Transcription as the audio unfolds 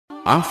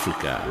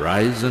Africa,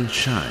 rise and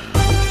shine.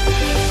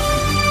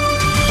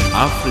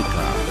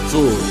 Africa,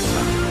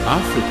 zorza.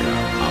 Africa,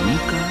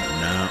 amka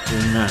na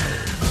ung'are.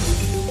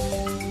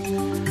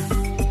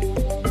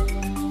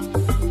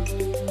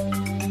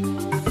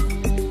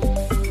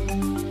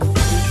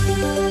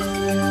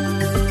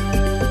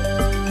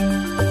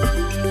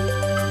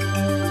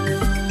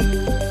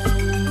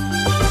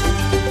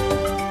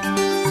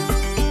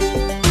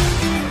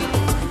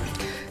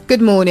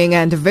 Good morning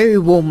and a very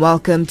warm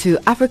welcome to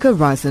Africa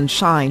Rise and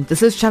Shine.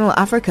 This is Channel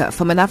Africa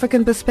from an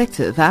African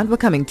perspective, and we're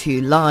coming to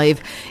you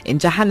live in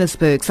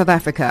Johannesburg, South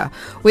Africa.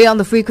 We're on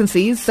the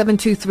frequencies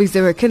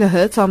 7230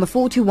 kHz on the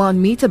 41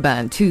 meter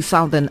band to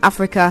Southern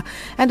Africa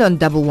and on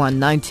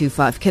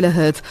 11925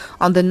 kHz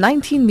on the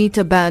 19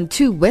 meter band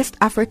to West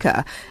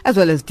Africa, as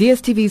well as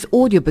DSTV's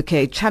audio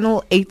bouquet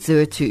channel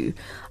 802.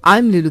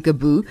 I'm Lulu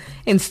Gabu,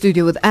 in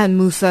studio with Ann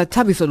Musa,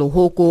 Tabiso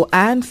Lohoko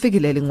and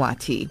Figilele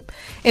Ngwati.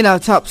 In our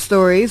top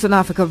stories on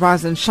Africa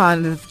Rise and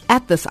Shine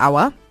at this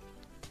hour,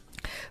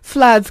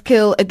 floods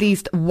kill at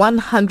least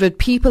 100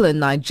 people in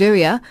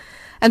Nigeria,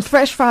 and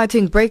fresh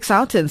fighting breaks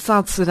out in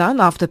South Sudan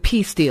after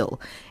peace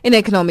deal. In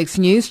economics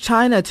news,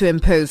 China to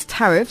impose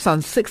tariffs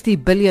on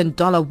 $60 billion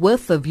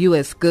worth of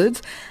U.S.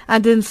 goods.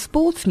 And in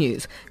sports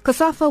news,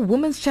 COSAFA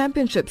Women's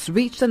Championships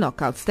reached the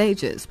knockout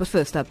stages. But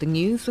first up, the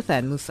news with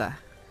Ann Musa.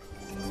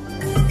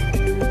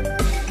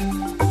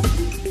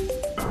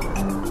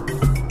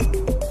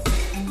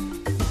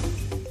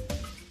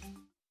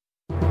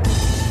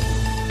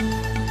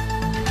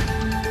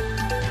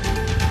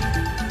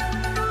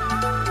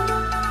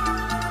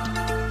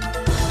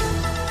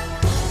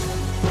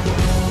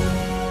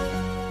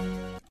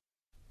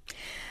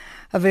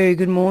 A very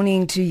good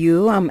morning to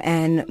you. I'm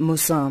Ann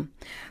Musa.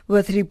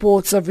 With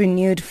reports of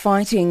renewed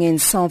fighting in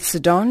South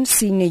Sudan,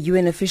 senior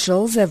UN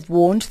officials have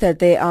warned that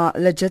there are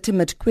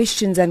legitimate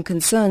questions and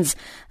concerns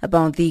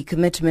about the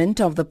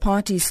commitment of the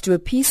parties to a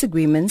peace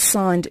agreement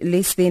signed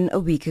less than a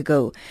week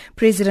ago.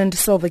 President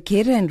Salva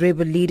Kiir and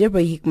rebel leader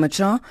Riek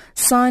Machar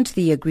signed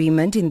the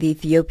agreement in the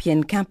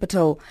Ethiopian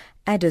capital,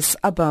 Addis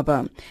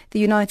Ababa. The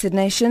United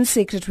Nations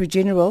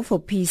Secretary-General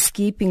for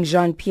Peacekeeping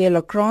Jean-Pierre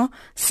Lacroix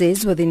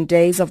says within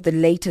days of the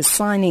latest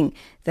signing,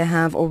 there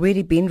have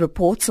already been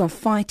reports of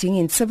fighting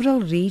in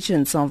several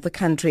regions of the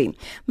country.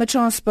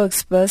 Machar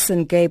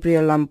spokesperson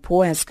Gabriel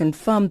Lampo has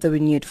confirmed the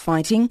renewed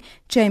fighting.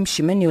 James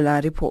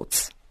Shimanula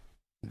reports.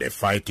 The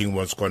fighting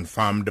was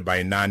confirmed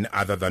by none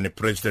other than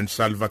President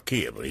Salva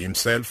Kiir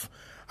himself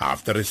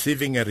after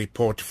receiving a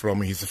report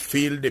from his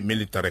field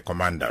military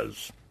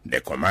commanders. The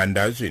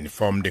commanders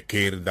informed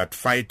Kiir that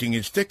fighting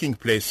is taking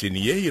place in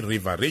Yei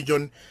River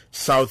region,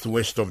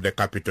 southwest of the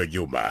capital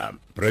Juba.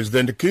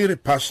 President Kiir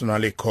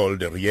personally called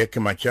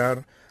Riek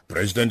Machar.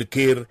 President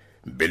Kiir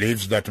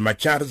believes that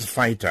Machar's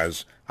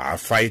fighters are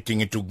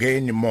fighting to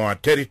gain more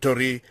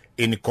territory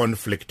in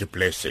conflict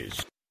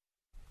places.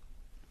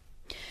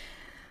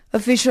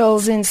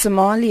 Officials in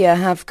Somalia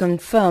have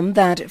confirmed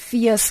that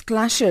fierce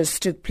clashes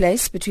took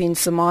place between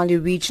Somali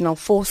regional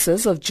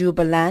forces of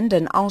Jubaland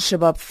and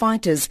Al-Shabaab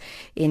fighters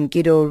in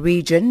Gedo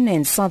region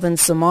in southern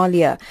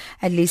Somalia.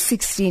 At least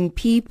 16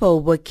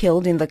 people were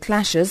killed in the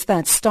clashes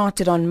that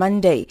started on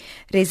Monday.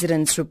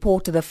 Residents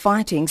reported the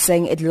fighting,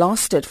 saying it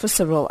lasted for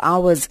several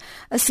hours.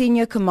 A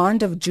senior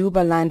commander of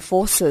Jubaland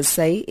forces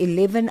say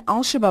 11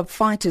 Al-Shabaab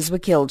fighters were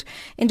killed.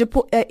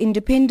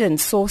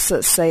 Independent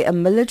sources say a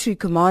military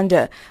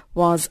commander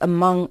was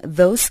among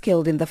those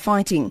killed in the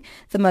fighting.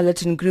 The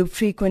militant group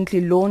frequently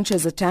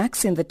launches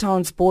attacks in the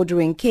towns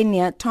bordering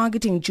Kenya,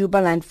 targeting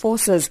Jubaland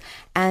forces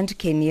and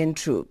Kenyan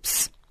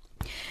troops.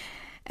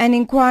 An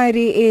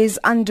inquiry is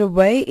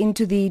underway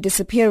into the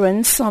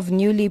disappearance of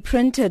newly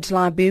printed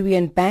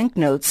Liberian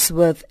banknotes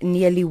worth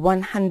nearly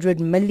 $100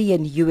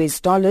 million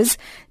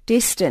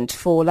destined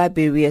for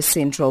Liberia's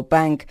central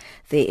bank.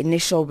 The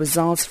initial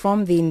results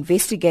from the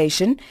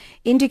investigation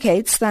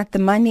indicates that the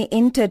money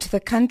entered the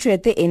country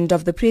at the end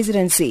of the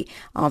presidency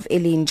of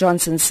Ellen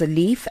Johnson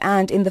Sirleaf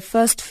and in the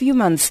first few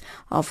months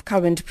of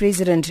current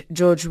President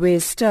George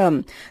Weah's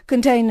term.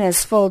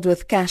 Containers filled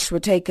with cash were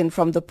taken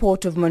from the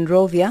port of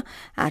Monrovia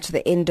at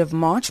the end of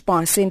March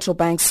by central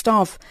bank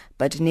staff,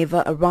 but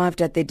never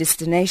arrived at their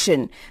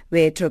destination,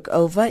 where it took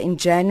over in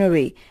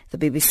January. The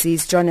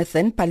BBC's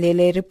Jonathan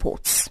Palele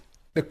reports.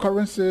 The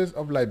currencies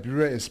of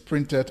Liberia is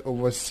printed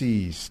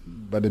overseas,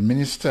 but the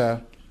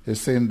minister is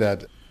saying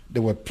that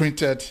they were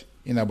printed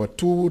in about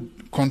 2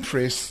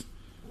 countries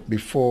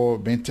before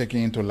being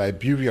taken into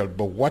Liberia.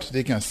 But what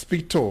they can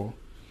speak to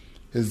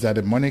is that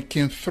the money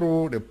came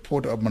through the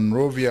port of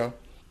Monrovia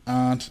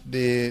and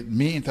the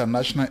Mee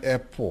International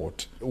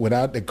Airport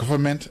without the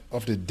government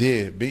of the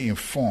day being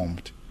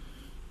informed.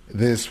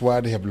 This is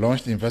why they have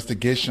launched the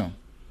investigation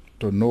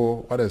to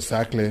know what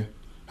exactly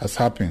has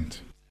happened.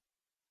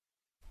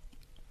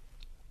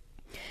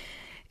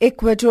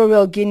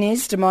 Equatorial Guinea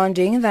is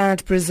demanding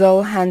that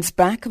Brazil hands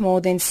back more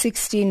than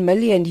 $16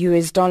 million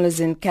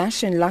in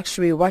cash and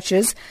luxury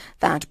watches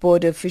that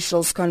border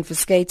officials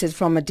confiscated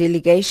from a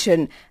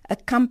delegation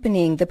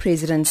accompanying the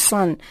president's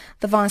son.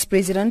 The vice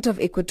president of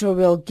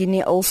Equatorial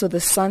Guinea, also the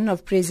son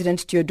of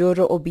President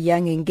Teodoro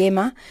Obiang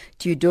Nguema,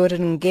 Teodoro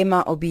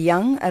Nguema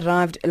Obiang,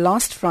 arrived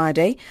last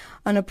Friday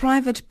on a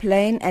private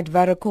plane at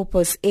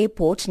Viracopos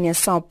Airport near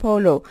Sao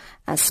Paulo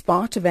as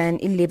part of an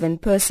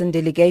 11-person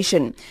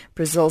delegation.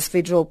 Brazil's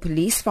federal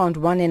police found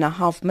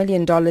 $1.5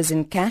 million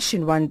in cash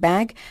in one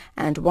bag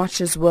and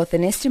watches worth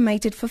an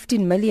estimated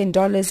 $15 million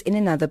in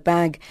another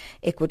bag.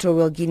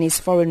 Equatorial Guinea's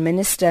foreign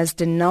minister has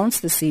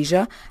denounced the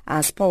seizure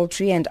as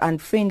paltry and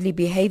unfriendly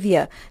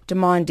behavior,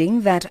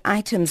 demanding that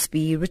items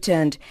be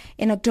returned.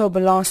 In October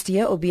last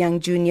year,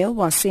 Obiang Jr.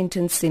 was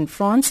sentenced in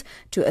France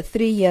to a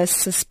 3-year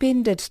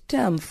suspended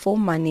term for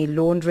money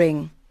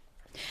laundering.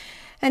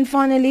 And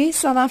finally,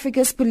 South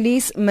Africa's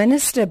Police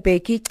Minister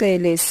Bheki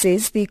Cele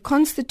says the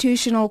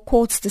Constitutional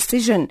Court's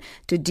decision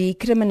to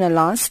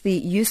decriminalize the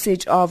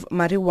usage of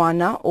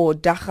marijuana or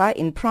dagga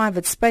in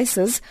private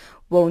spaces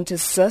won't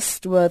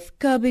assist with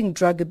curbing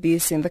drug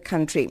abuse in the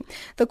country.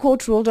 The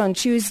court ruled on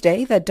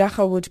Tuesday that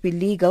dagga would be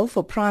legal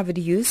for private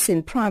use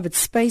in private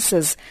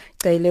spaces.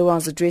 Cele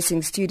was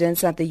addressing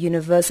students at the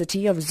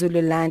University of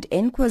Zululand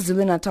in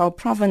KwaZulu-Natal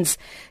province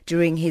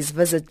during his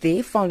visit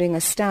there following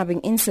a stabbing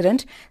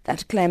incident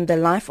that claimed the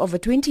life of a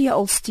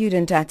 20-year-old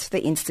student at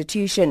the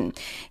institution.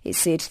 He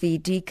said the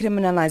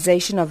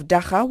decriminalization of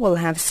dagga will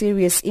have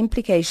serious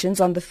implications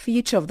on the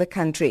future of the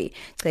country.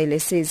 Cele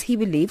says he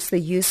believes the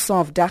use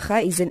of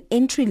dagga is an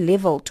entry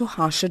level to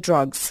harsher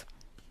drugs.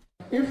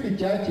 If the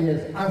judge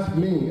has asked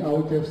me, I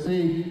would have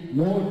said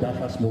no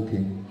dagga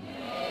smoking.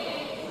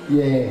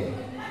 Yeah.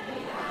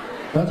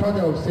 That's what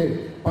I would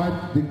say.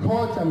 But the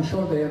court, I'm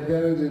sure they have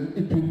varied,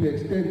 it will be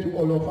extended to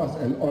all of us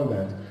and all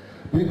that.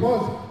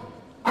 Because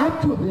up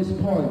to this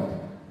point,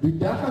 the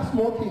dagga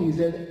smoking is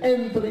an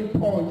entry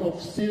point of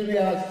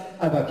serious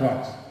other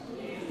drugs.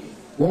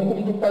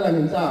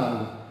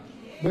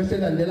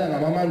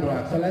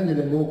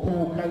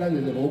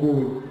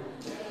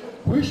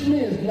 Which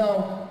means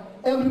now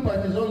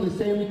everybody is on the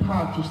same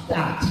path to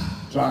start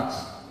drugs.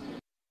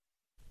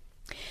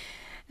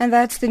 And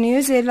that's the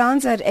news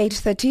headlines at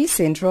 8:30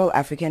 Central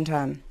African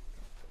Time.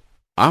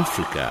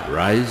 Africa,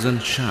 rise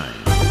and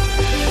shine.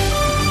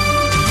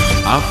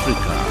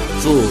 Africa,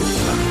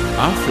 zorka.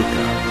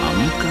 Africa,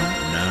 amka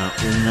na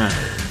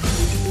ung'are.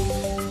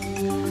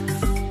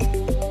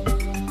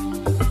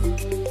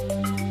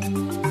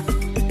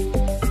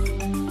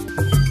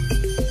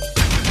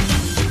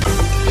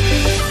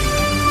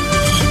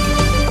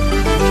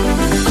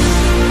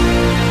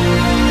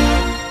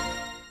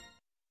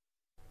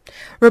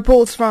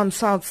 Reports from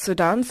South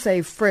Sudan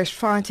say fresh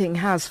fighting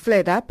has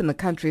flared up in the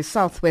country's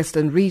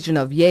southwestern region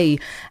of Yei.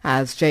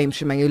 As James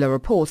Shimanyula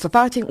reports, the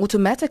fighting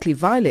automatically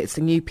violates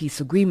the new peace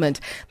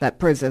agreement that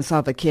President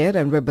Salva Kiir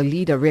and rebel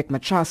leader Riek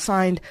Machar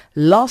signed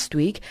last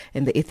week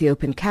in the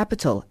Ethiopian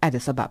capital,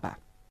 Addis Ababa.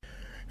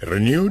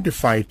 Renewed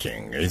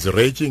fighting is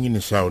raging in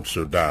South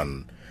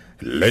Sudan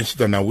less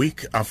than a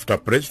week after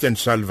President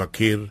Salva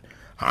Kiir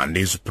and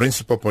his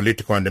principal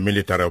political and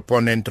military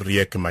opponent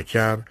Riek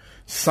Machar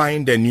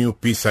signed a new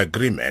peace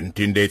agreement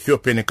in the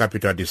Ethiopian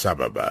capital Addis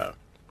Ababa.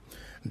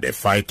 The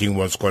fighting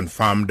was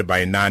confirmed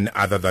by none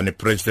other than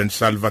President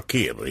Salva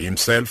Kiir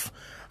himself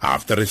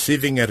after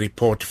receiving a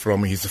report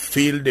from his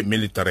field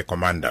military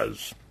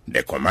commanders.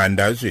 The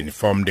commanders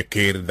informed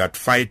Kiir that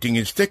fighting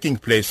is taking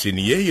place in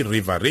Yei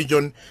River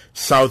region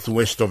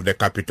southwest of the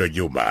capital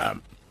Juba.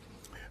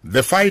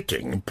 The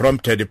fighting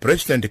prompted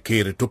President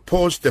Kiir to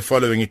pose the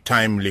following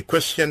timely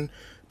question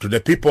to the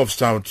people of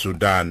South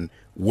Sudan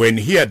when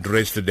he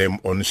addressed them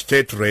on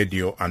state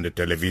radio and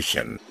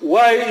television.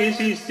 Why is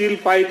he still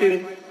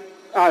fighting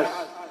us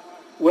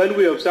when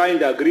we have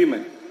signed the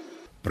agreement?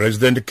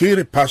 President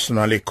Kiir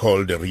personally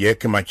called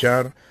Riek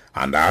Machar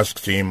and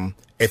asked him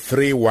a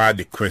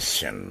 3-word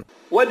question.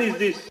 What is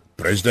this?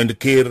 President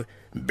Kiir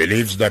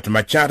believes that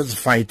Machar's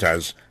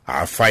fighters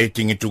are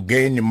fighting to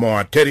gain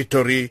more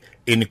territory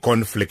in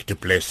conflict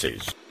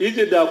places. Is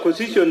it the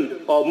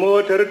acquisition of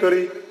more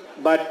territory,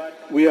 but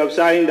we have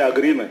signed the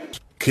agreement?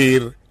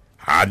 Kiir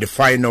had the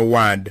final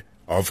word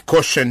of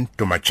caution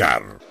to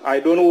Machar.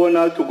 I don't want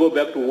us to go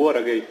back to war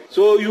again.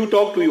 So you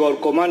talk to your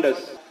commanders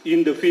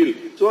in the field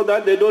so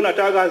that they don't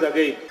attack us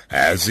again.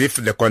 As if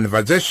the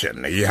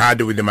conversation he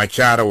had with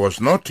Machar was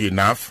not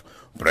enough,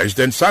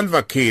 President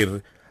Salva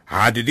Kiir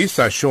had this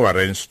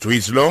assurance to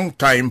his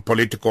long-time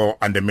political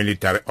and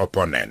military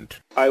opponent.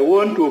 I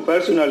want to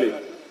personally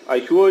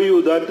assure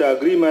you that the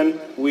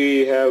agreement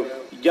we have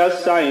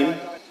just signed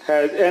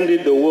has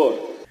ended the war.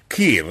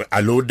 Kiir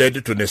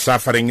alluded to the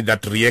suffering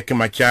that Riek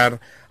Machar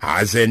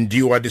has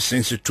endured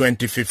since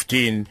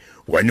 2015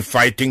 when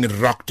fighting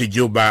rocked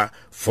Juba,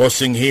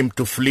 forcing him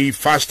to flee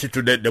first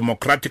to the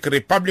Democratic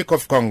Republic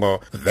of Congo,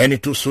 then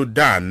to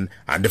Sudan,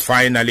 and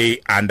finally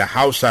under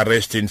house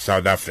arrest in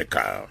South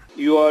Africa.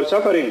 Your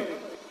suffering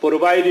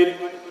provided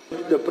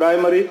the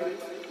primary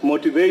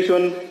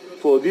motivation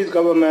for this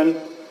government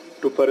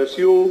to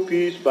pursue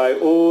peace by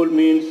all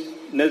means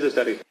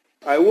necessary.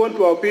 I want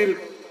to appeal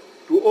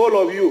to all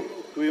of you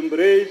to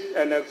embrace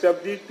and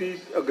accept this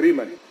peace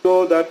agreement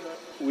so that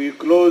we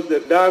close the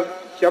dark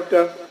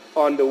chapter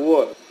on the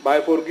war.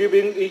 By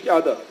forgiving each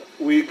other,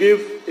 we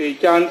give a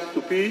chance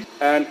to peace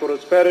and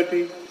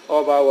prosperity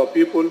of our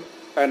people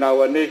and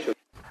our nation.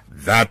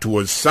 That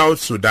was South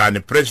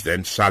Sudan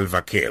President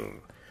Salva Kiir.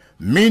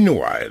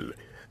 Meanwhile,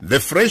 the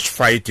fresh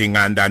fighting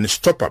and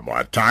unstoppable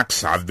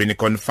attacks have been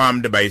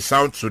confirmed by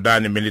South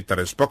Sudan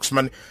military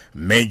spokesman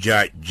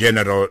Major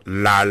General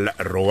Lal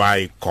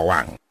Ruai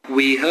Kowang.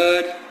 We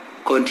heard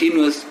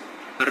continuous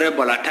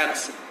rebel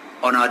attacks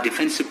on our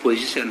defensive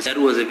positions. That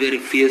was a very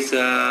fierce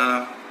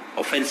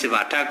offensive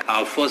attack.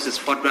 Our forces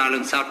fought well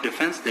in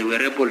self-defense. They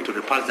were able to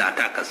repulse the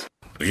attackers.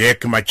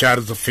 Riek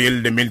Machar's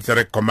field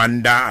military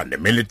commander and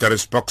military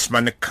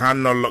spokesman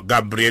Colonel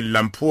Gabriel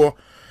Lampour,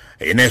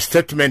 in a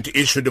statement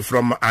issued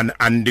from an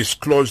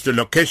undisclosed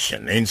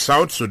location in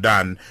South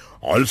Sudan,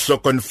 also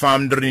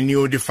confirmed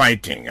renewed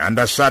fighting and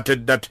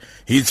asserted that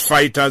his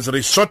fighters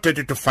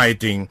resorted to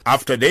fighting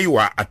after they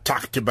were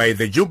attacked by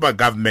the Juba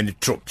government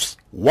troops.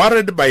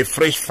 Worried by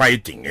fresh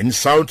fighting in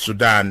South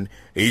Sudan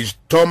is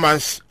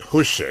Thomas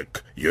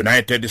Hushek,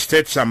 United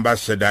States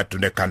ambassador to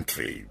the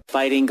country.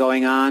 Fighting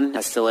going on,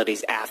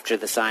 hostilities after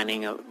the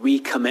signing, a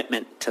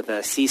recommitment to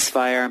the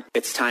ceasefire.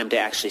 It's time to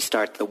actually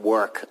start the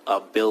work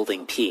of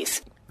building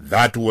peace.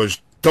 That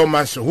was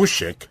Thomas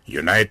Hushek,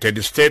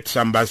 United States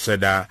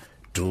ambassador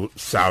to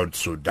South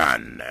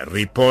Sudan.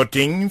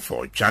 Reporting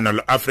for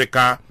Channel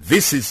Africa,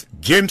 this is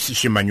James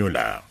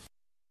Shimanyula.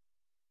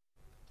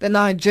 The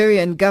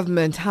Nigerian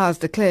government has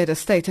declared a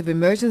state of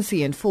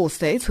emergency in 4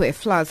 states where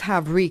floods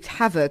have wreaked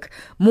havoc.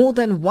 More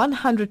than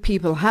 100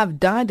 people have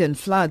died in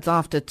floods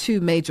after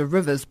 2 major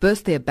rivers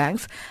burst their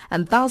banks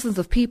and thousands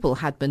of people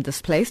had been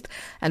displaced,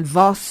 and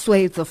vast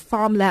swathes of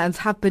farmlands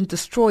have been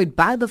destroyed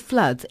by the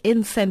floods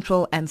in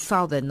central and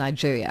southern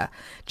Nigeria.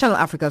 Channel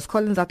Africa's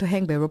Collins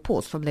Atohengbe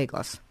reports from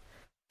Lagos.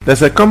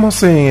 There's a common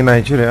saying in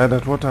Nigeria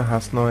that water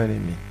has no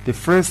enemy. The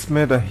phrase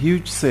made a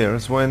huge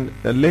sales when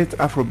the late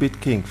Afrobeat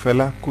king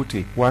Fela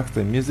Kuti waxed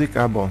a music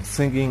album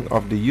singing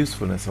of the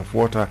usefulness of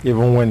water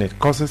even when it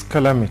causes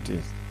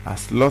calamities,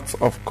 as lots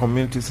of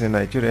communities in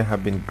Nigeria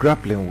have been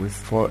grappling with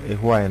for a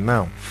while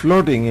now.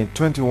 Flooding in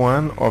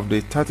 21 of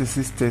the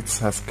 36 states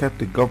has kept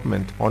the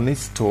government on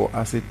its toe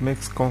as it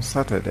makes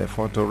concerted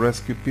effort to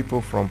rescue people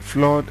from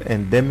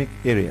flood-endemic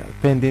areas,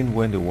 pending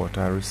when the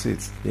water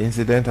recedes. The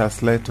incident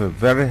has led to a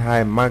very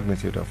high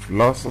magnitude of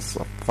losses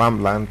of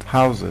farmland,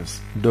 houses,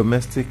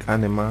 domestic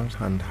animals,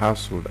 and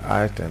household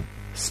items.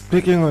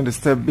 Speaking on the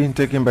step being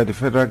taken by the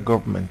federal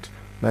government,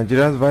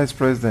 Nigeria's Vice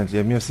President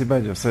Yemi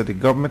Osinbajo said the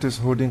government is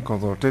holding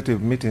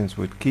consultative meetings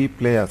with key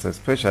players,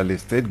 especially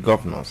state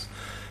governors.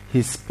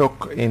 He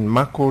spoke in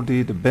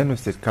Makurdi, the Benue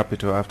State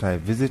capital, after a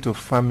visit to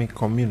farming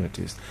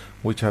communities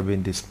which have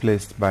been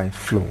displaced by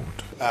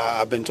flood.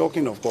 I've been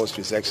talking, of course, to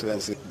His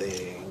Excellency,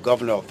 the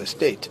governor of the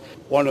state.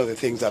 One of the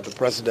things that the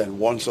president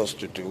wants us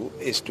to do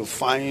is to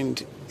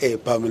find a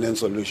permanent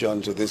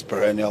solution to this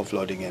perennial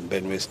flooding in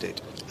Benue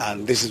State.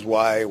 And this is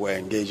why we're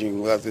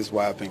engaging, this is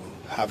why I've been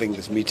having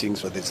these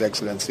meetings with His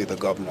Excellency, the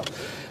governor.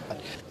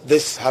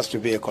 This has to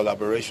be a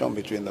collaboration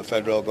between the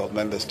federal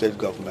government, the state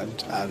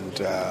government, and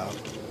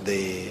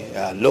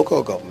the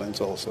local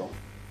governments also.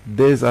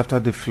 Days after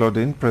the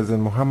flooding,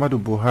 President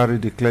Muhammadu Buhari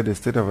declared a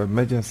state of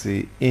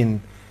emergency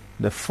in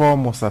the 4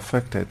 most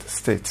affected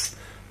states.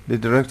 The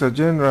Director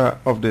General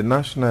of the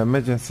National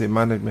Emergency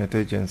Management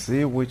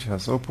Agency, which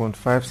has opened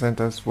 5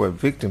 centers where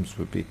victims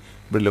will be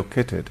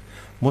relocated,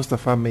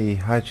 Mustafa Meyi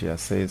Hajia,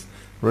 says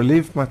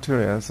relief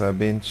materials are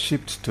being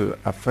shipped to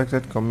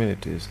affected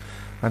communities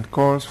and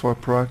calls for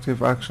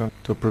proactive action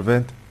to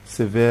prevent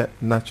severe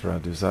natural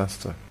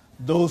disaster.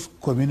 Those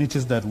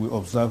communities that we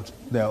observed,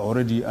 they are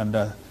already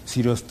under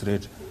serious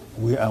threat.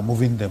 We are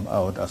moving them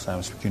out as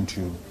I'm speaking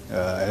to you.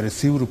 I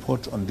receive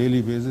reports on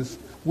daily basis.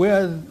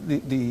 Where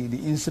the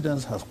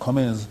incidents have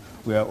commenced,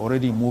 we are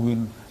already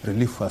moving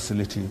relief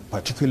facility,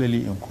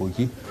 particularly in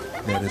Kogi.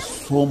 There is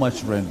so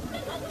much rain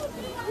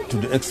to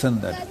the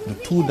extent that the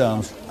 2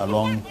 dams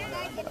along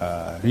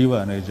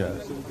River Niger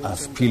are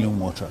spilling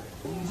water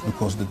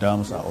because the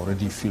dams are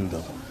already filled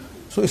up.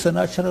 So it's a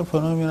natural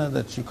phenomenon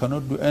that you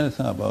cannot do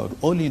anything about.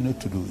 All you need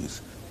to do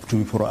is to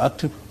be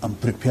proactive and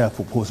prepare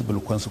for possible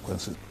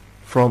consequences.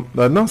 From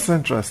the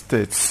north-central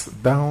states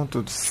down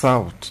to the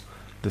south,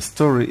 the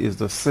story is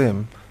the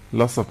same: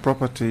 loss of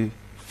property,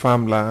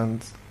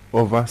 farmlands,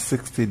 over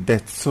 60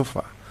 deaths so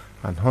far,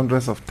 and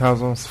hundreds of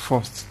thousands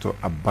forced to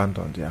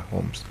abandon their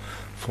homes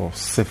for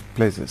safe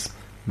places.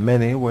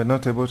 Many were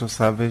not able to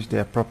salvage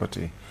their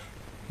property.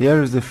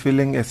 Here is the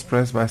feeling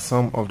expressed by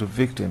some of the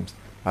victims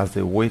as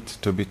they wait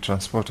to be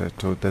transported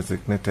to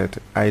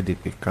designated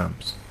IDP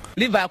camps.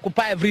 Leave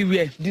occupy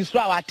everywhere,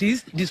 destroy our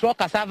trees, destroy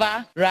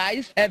cassava,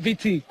 rice,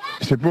 everything.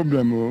 It's a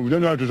problem. We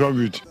don't know how to solve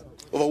it.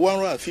 Over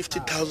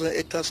 150,000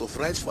 hectares of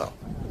rice farm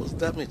was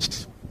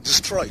damaged,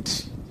 destroyed.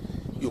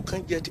 You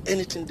can't get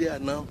anything there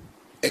now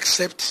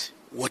except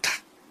water.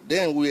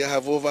 Then we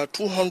have over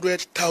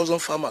 200,000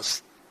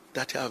 farmers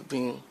that have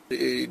been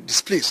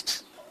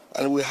displaced.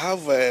 And we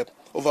have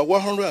over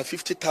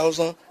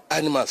 150,000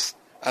 animals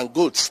and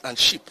goats and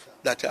sheep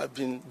that have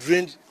been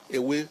drained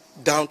away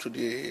down to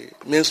the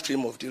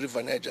mainstream of the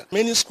River Niger.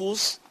 Many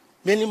schools,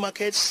 many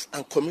markets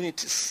and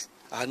communities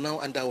are now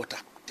underwater,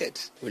 dead.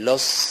 We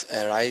lost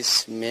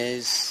rice,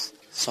 maize,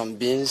 some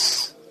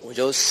beans. We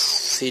just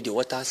see the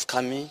waters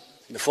coming.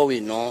 Before we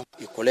know,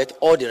 we collect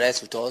all the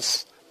rice with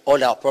us,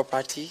 all our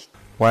property.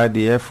 While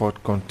the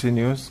effort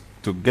continues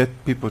to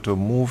get people to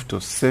move to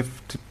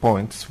safety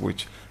points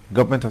which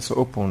government has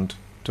opened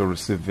to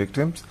receive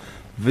victims,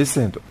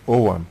 Vincent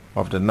Owam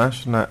of the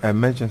National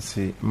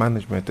Emergency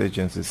Management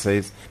Agency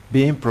says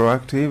being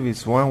proactive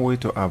is one way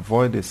to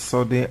avoid the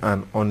sudden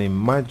and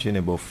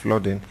unimaginable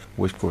flooding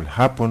which could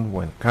happen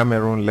when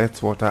Cameroon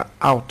lets water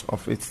out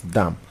of its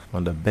dam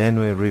on the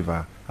Benue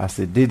River, as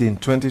it did in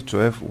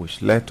 2012,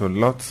 which led to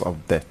lots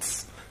of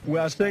deaths. We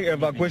are saying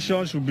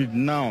evacuation should be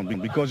now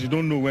because you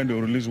don't know when they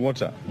will release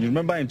water. You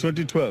remember in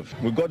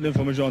 2012, we got the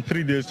information on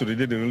 3 days to the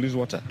day they release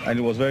water, and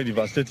it was very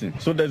devastating.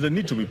 So there's a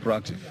need to be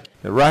proactive.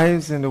 The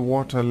rise in the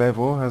water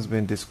level has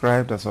been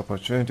described as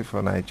opportunity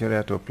for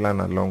Nigeria to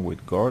plan along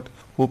with God,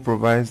 who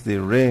provides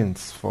the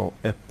rains for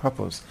a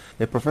purpose.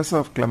 A professor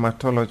of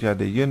climatology at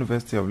the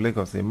University of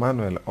Lagos,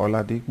 Emmanuel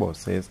Oladipo,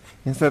 says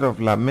instead of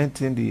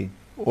lamenting the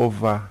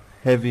over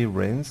heavy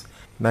rains,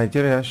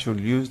 Nigeria should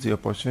use the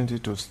opportunity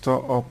to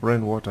store up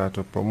rainwater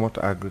to promote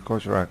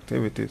agricultural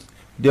activities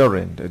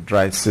during the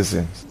dry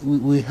seasons.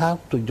 We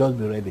have to just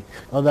be ready.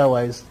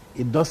 Otherwise,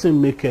 it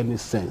doesn't make any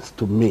sense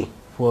to me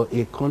for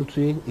a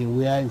country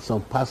where in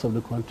some parts of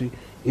the country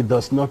it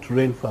does not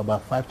rain for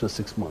about 5 to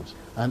 6 months.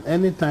 And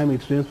anytime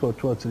it rains for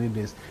 2 or 3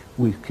 days,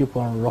 we keep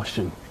on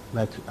rushing,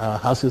 that our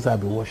houses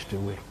have been washed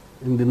away.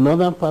 In the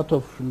northern part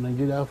of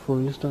Nigeria, for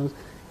instance,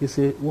 it's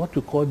what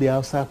we call the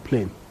Hausa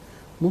Plain.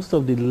 Most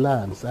of the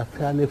lands are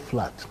fairly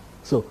flat.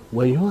 So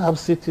when you have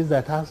cities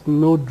that has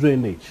no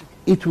drainage,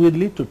 it will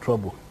lead to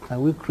trouble.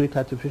 Can we create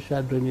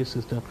artificial drainage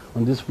system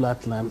on this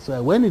flat land so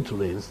that when it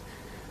rains,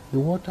 the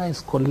water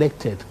is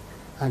collected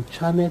and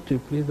channeled to a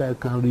place that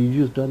can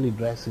reuse during the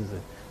dry season,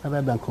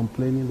 rather than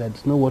complaining that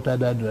there's no water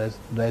that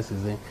dry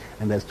season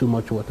and there's too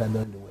much water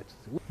during the wet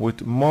season.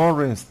 With more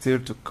rain still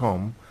to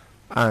come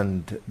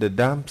and the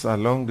dams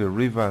along the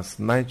rivers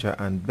Niger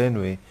and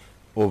Benue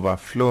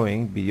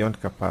overflowing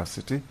beyond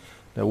capacity,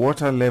 the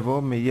water level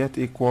may yet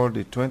equal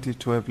the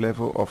 2012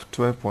 level of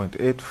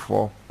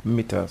 12.84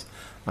 meters,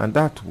 and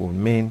that will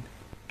mean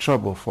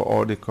trouble for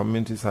all the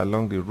communities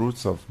along the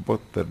routes of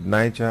both the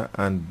Niger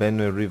and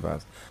Benue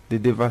rivers. The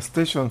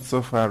devastation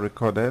so far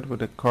recorded with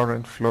the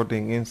current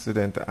flooding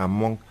incident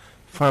among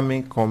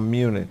farming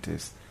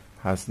communities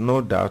has no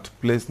doubt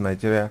placed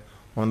Nigeria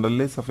on the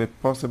list of a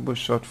possible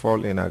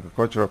shortfall in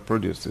agricultural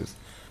produces,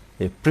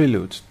 a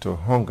prelude to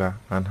hunger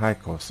and high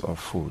cost of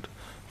food.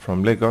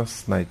 From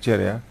Lagos,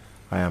 Nigeria,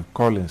 I am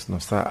Collins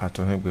Nosa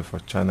Atohengbe for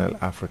Channel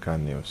Africa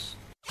News.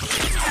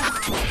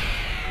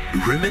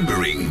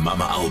 Remembering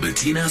Mama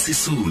Albertina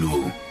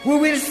Sisulu. We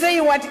will say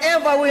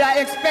whatever we are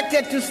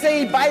expected to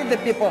say by the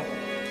people,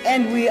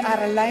 and we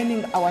are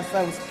aligning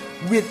ourselves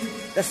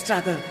with the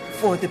struggle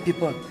for the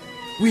people.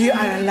 We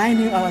are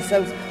aligning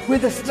ourselves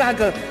with the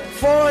struggle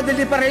for the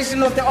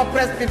liberation of the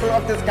oppressed people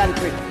of this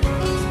country.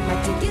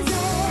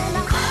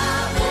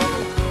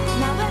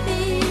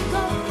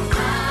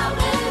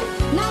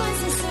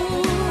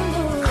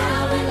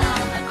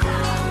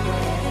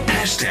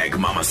 Hashtag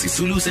Mama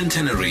Sisulu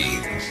Centenary.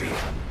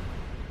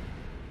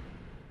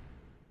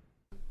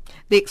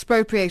 The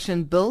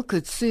expropriation bill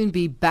could soon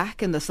be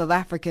back in the South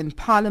African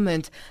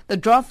Parliament. The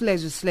draft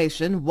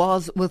legislation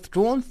was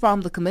withdrawn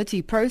from the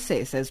committee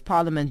process as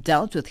Parliament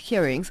dealt with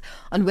hearings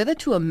on whether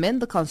to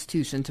amend the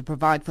Constitution to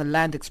provide for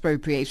land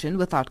expropriation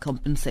without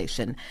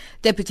compensation.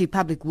 Deputy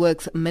Public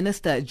Works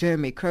Minister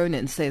Jeremy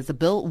Cronin says the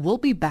bill will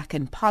be back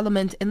in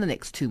Parliament in the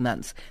next 2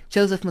 months.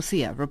 Joseph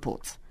Musia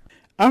reports.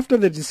 After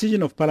the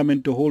decision of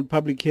Parliament to hold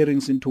public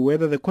hearings into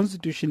whether the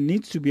Constitution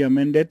needs to be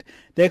amended,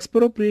 the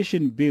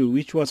expropriation bill,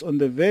 which was on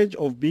the verge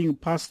of being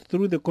passed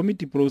through the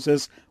committee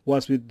process,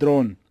 was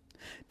withdrawn.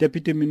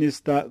 Deputy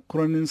Minister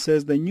Cronin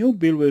says the new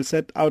bill will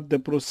set out the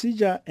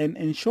procedure and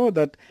ensure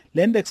that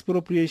land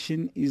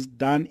expropriation is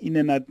done in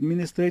an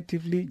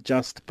administratively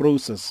just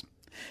process.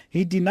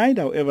 He denied,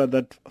 however,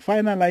 that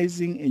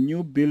finalizing a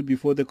new bill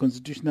before the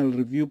constitutional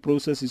review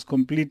process is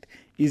complete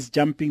is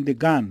jumping the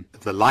gun.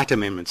 The light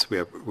amendments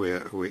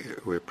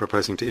we're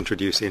proposing to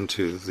introduce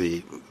into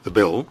the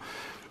bill,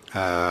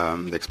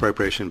 the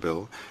expropriation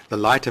bill, the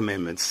light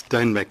amendments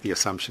don't make the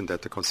assumption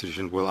that the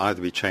Constitution will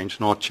either be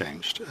changed or not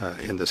changed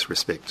in this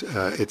respect.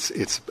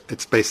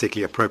 It's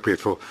basically appropriate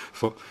for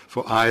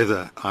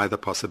either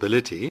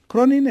possibility.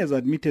 Cronin has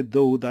admitted,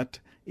 though, that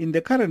in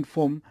the current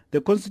form, the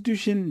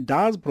Constitution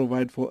does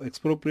provide for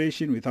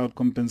expropriation without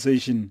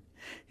compensation.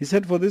 He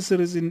said for this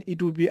reason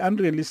it would be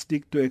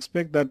unrealistic to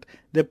expect that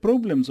the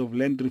problems of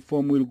land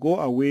reform will go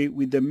away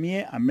with the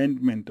mere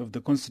amendment of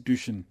the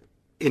Constitution.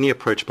 Any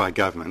approach by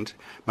government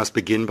must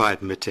begin by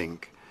admitting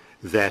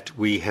that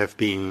we have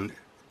been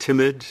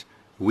timid,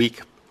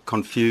 weak,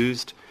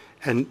 confused,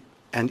 and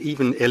and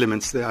even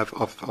elements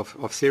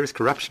of serious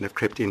corruption have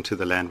crept into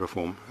the land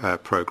reform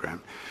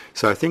program.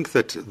 So I think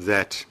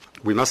that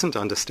we mustn't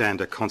understand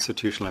a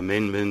constitutional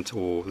amendment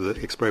or the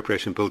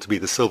expropriation bill to be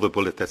the silver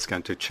bullet that's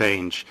going to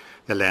change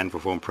the land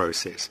reform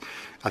process.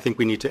 I think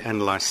we need to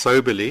analyse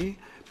soberly,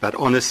 but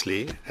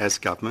honestly, as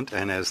government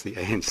and as the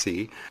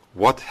ANC,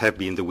 what have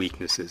been the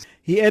weaknesses.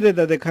 He added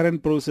that the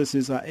current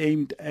processes are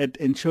aimed at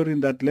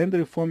ensuring that land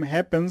reform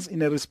happens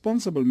in a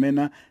responsible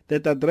manner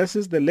that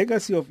addresses the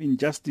legacy of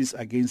injustice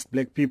against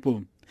black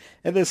people.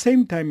 At the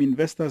same time,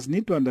 investors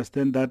need to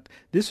understand that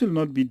this will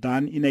not be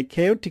done in a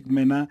chaotic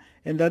manner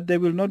and that there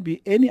will not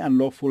be any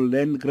unlawful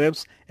land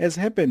grabs as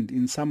happened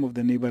in some of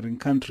the neighboring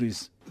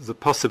countries. The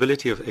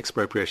possibility of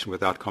expropriation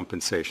without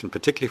compensation,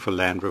 particularly for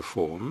land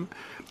reform,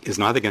 is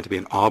neither going to be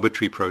an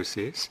arbitrary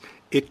process.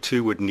 It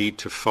too would need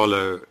to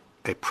follow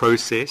a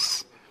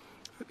process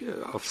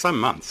of some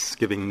months,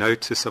 giving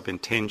notice of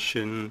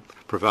intention,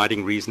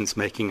 providing reasons,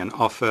 making an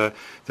offer,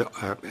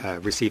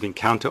 receiving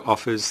counter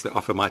offers. The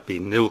offer might be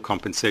nil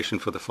compensation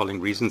for the following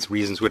reasons.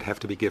 Reasons would have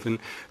to be given.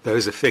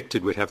 Those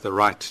affected would have the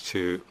right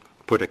to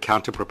put a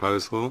counter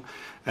proposal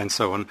and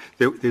so on.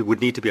 There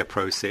would need to be a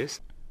process.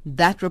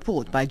 That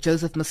report by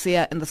Joseph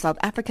Masia in the South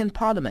African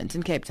Parliament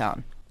in Cape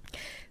Town.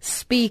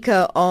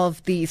 Speaker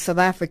of the South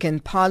African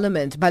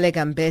Parliament,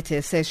 Baleka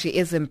Mbete, says she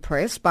is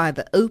impressed by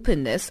the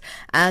openness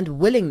and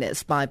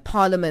willingness by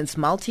Parliament's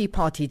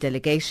multi-party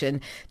delegation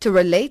to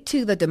relate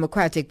to the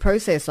democratic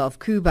process of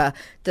Cuba,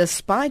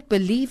 despite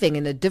believing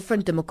in a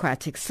different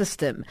democratic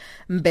system.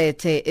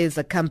 Mbete is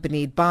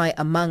accompanied by,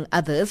 among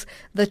others,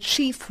 the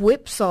chief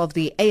whips of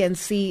the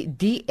ANC,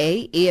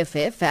 DA,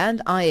 EFF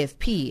and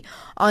IFP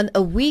on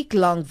a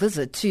week-long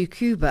visit to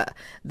Cuba.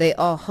 They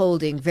are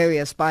holding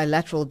various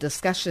bilateral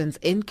discussions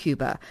in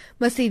Cuba.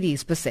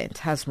 Mercedes Besant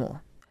has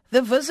more.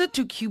 The visit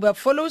to Cuba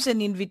follows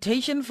an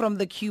invitation from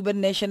the Cuban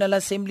National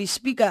Assembly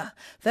Speaker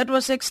that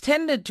was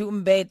extended to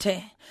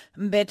Mbete.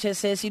 Mbete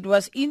says it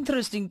was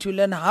interesting to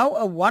learn how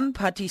a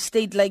one-party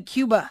state like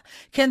Cuba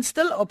can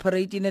still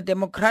operate in a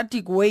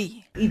democratic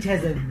way. It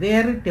has a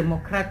very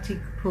democratic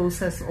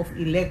process of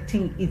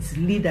electing its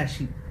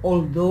leadership,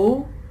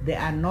 although there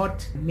are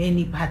not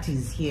many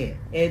parties here.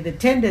 The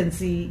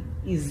tendency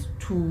is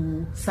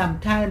to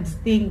sometimes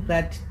think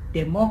that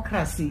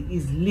democracy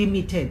is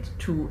limited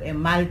to a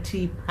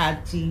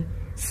multi-party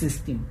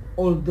system.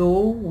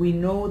 Although we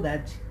know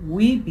that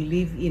we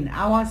believe in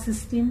our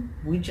system,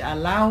 which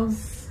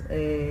allows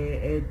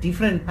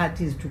different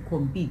parties to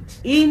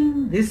compete.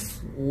 In this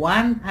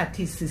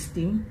one-party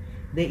system,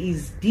 there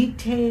is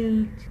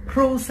detailed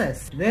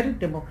process, very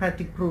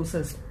democratic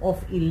process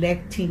of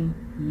electing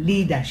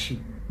leadership,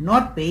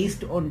 not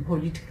based on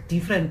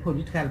different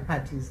political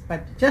parties,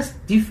 but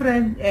just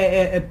different,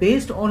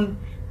 based on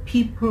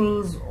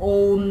people's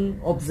own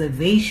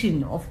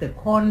observation of the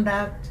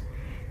conduct,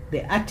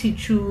 the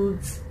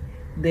attitudes,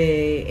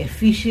 the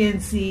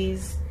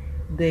efficiencies,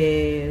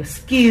 the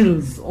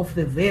skills of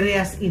the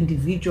various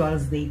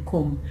individuals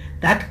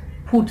that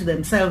put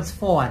themselves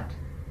forward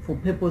for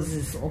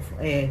purposes of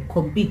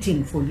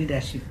competing for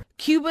leadership.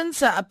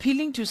 Cubans are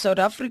appealing to South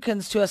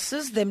Africans to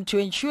assist them to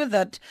ensure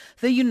that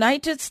the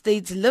United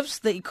States lifts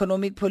the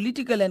economic,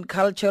 political and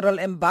cultural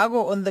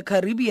embargo on the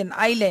Caribbean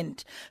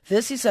island.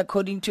 This is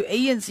according to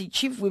ANC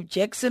Chief Whip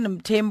Jackson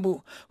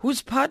Mthembu,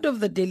 who's part of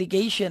the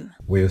delegation.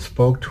 We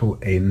spoke to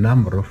a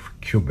number of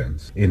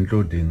Cubans,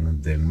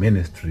 including the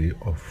Ministry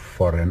of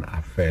Foreign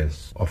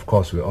Affairs. Of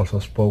course, we also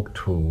spoke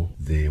to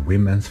the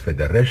Women's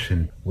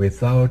Federation.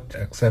 Without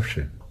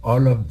exception,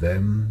 all of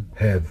them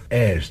have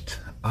urged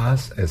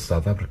us as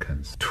South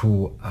Africans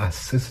to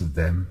assist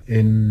them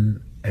in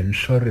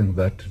ensuring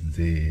that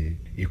the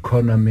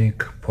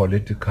economic,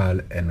 political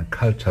and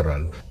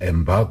cultural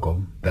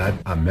embargo that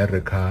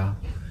America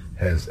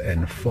has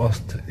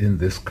enforced in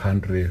this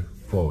country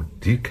for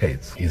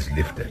decades is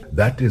lifted.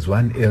 That is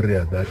one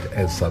area that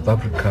as South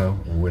Africa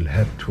will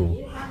have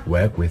to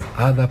work with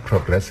other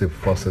progressive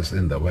forces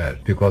in the world,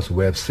 because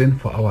we have seen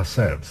for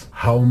ourselves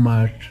how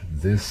much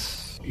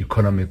this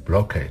economic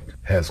blockade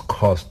has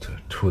cost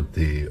to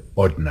the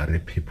ordinary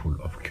people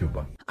of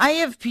Cuba.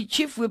 IFP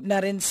Chief Whip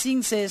Naren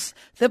Singh says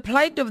the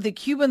plight of the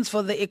Cubans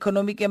for the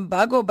economic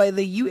embargo by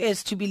the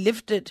U.S. to be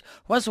lifted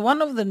was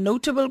one of the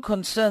notable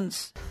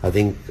concerns. I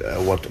think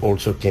what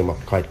also came up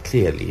quite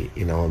clearly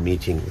in our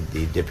meeting with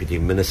the Deputy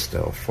Minister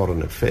of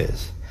Foreign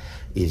Affairs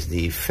is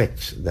the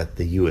effect that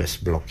the U.S.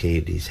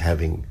 blockade is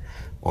having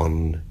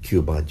on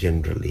Cuba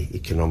generally,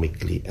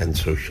 economically and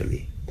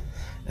socially.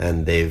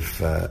 And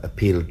they've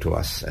appealed to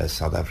us as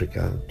South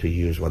Africa to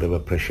use whatever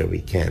pressure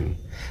we can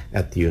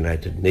at the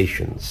United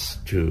Nations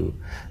to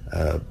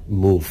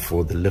move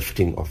for the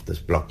lifting of this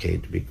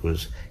blockade,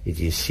 because it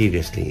is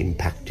seriously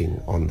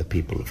impacting on the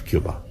people of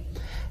Cuba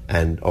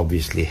and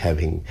obviously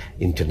having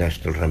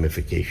international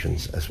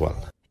ramifications as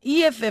well.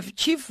 EFF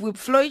Chief Whip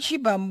Floyd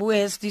Shivambu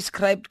has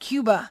described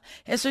Cuba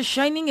as a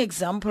shining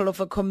example of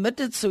a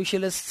committed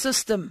socialist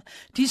system,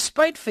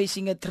 despite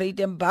facing a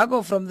trade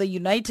embargo from the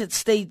United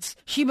States.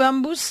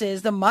 Shivambu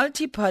says the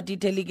multi-party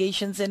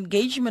delegation's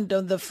engagement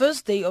on the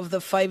first day of the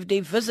 5-day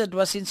visit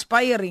was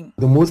inspiring.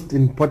 The most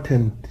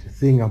important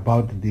thing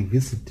about the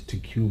visit to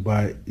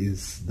Cuba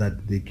is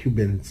that the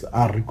Cubans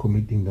are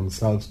recommitting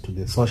themselves to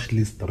the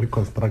socialist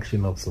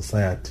reconstruction of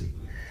society,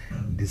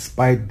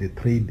 despite the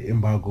trade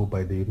embargo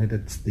by the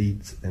United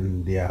States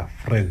and their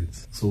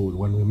friends. So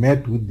when we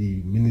met with the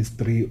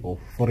Ministry of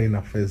Foreign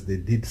Affairs, they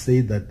did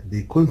say that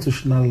the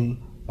constitutional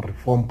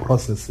reform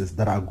processes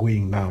that are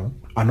going now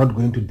are not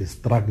going to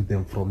distract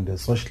them from the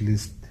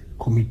socialist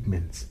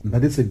commitments. And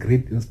that is a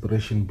great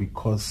inspiration,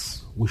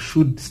 because we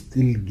should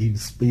still give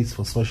space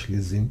for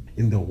socialism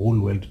in the whole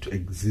world to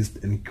exist,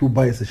 and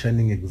Cuba is a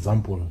shining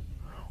example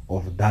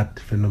of that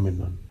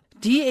phenomenon.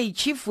 DA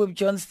Chief Whip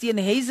John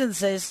Steenhuisen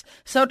says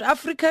South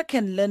Africa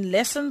can learn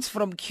lessons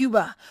from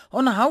Cuba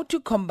on how to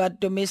combat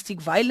domestic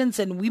violence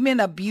and women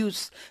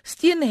abuse.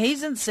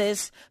 Steenhuisen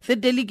says the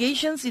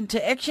delegation's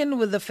interaction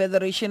with the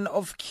Federation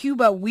of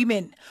Cuba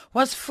Women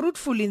was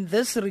fruitful in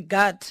this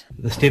regard.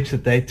 The steps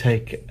that they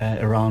take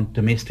around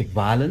domestic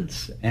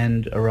violence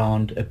and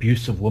around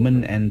abuse of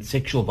women and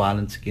sexual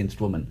violence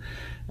against women.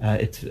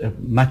 It's a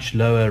much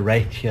lower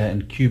rate here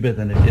in Cuba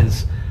than it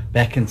is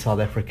back in South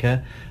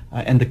Africa.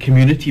 And the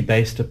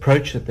community-based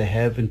approach that they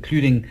have,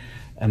 including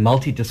a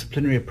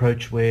multidisciplinary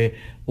approach where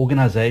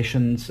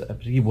organizations,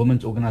 particularly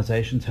women's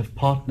organizations, have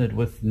partnered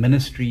with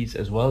ministries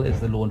as well as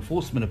the law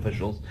enforcement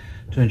officials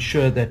to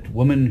ensure that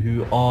women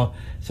who are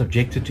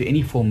subjected to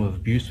any form of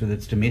abuse, whether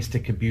it's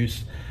domestic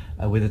abuse,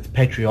 whether it's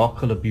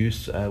patriarchal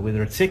abuse,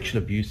 whether it's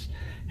sexual abuse,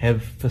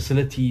 have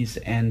facilities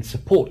and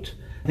support.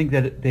 I think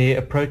that their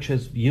approach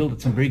has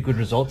yielded some very good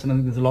results, and I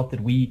think there's a lot that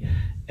we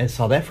as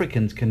South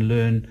Africans can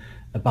learn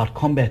about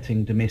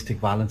combating domestic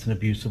violence and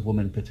abuse of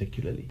women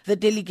particularly. The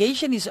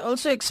delegation is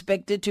also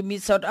expected to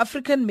meet South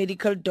African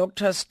medical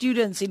doctor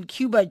students in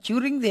Cuba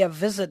during their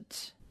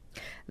visit.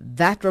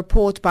 That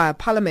report by a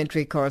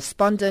parliamentary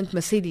correspondent,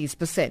 Mercedes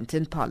Besent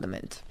in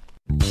Parliament.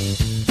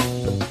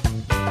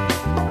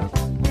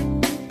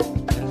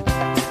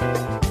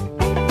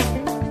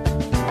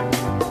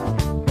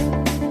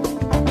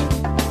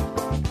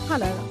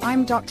 Hello,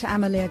 I'm Dr.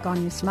 Amalia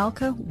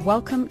Gonyas-Malka.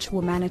 Welcome to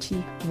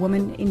Womanity,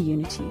 Women in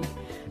Unity,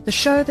 the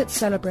show that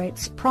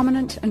celebrates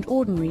prominent and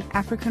ordinary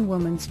African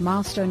women's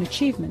milestone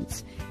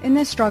achievements in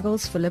their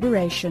struggles for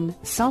liberation,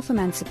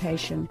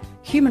 self-emancipation,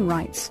 human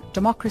rights,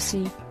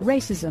 democracy,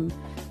 racism,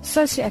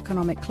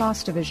 socioeconomic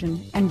class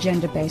division, and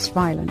gender-based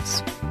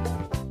violence.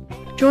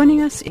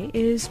 Joining us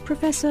is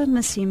Professor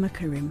Nasima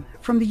Karim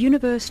from the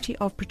University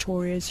of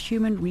Pretoria's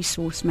Human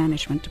Resource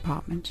Management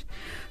Department.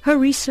 Her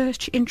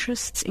research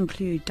interests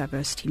include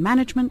diversity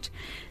management,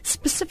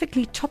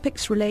 specifically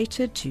topics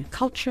related to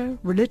culture,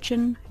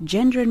 religion,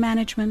 gender and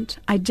management,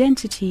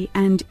 identity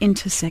and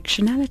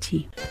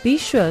intersectionality. Be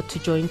sure to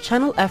join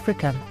Channel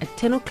Africa at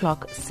 10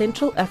 o'clock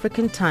Central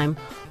African Time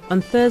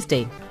on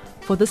Thursday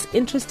for this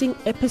interesting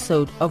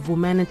episode of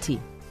Womanity.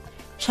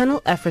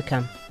 Channel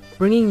Africa,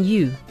 bringing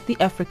you the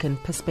African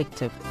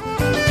perspective.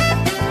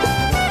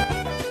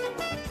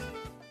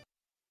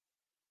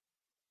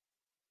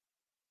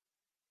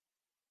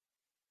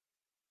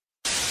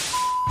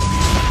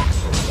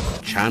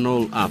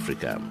 Channel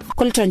Africa.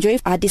 Colton Joy,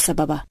 Addis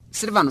Ababa.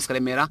 Silvanus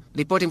Kalemera,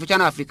 reporting for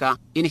Channel Africa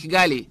in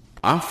Kigali.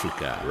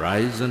 Africa,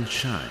 rise and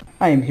shine.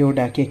 I am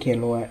Hilda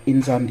Kekelwa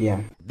in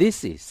Zambia.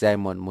 This is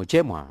Simon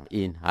Muchemwa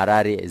in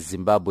Harare,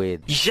 Zimbabwe.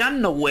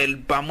 Jean-Noel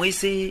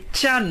Bamwese,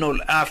 Channel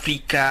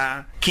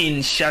Africa,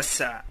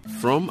 Kinshasa.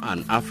 From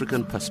an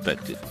African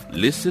perspective,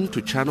 listen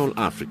to Channel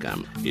Africa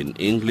in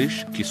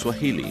English,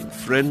 Kiswahili,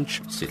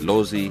 French,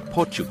 Silozi,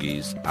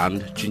 Portuguese,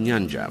 and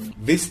Chinyanja.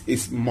 This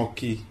is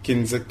Moki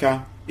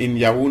Kinzeka in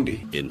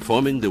Yaoundé,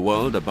 informing the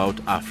world about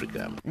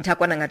Africa.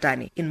 Ntakwana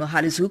Ngatani in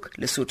Mohalizuk,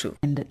 Lesotho.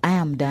 And I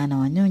am Diana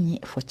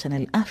Wanyonyi for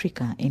Channel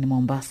Africa in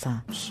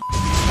Mombasa.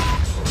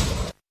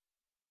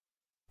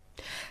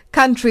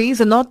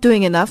 Countries are not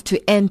doing enough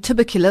to end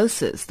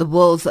tuberculosis, the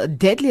world's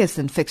deadliest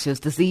infectious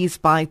disease,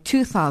 by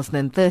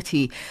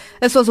 2030.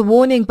 This was a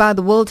warning by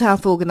the World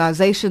Health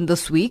Organization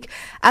this week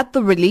at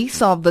the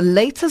release of the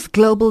latest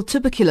global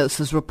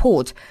tuberculosis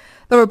report.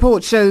 The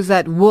report shows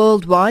that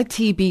worldwide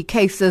TB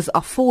cases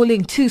are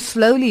falling too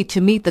slowly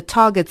to meet the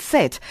target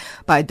set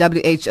by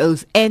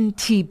WHO's End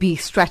TB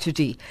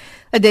strategy.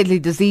 A deadly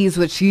disease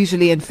which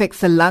usually infects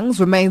the lungs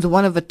remains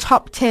one of the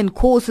top 10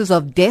 causes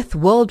of death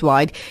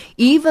worldwide,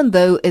 even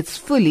though it's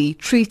fully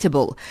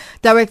treatable.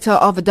 Director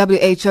of the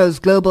WHO's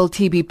Global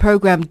TB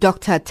Program,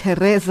 Dr.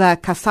 Teresa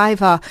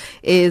Casaiva,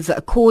 is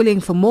calling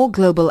for more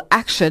global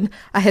action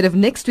ahead of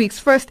next week's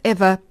first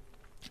ever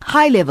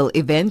high-level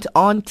event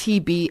on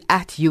TB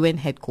at UN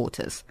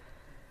headquarters.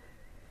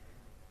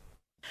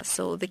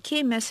 So the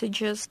key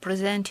messages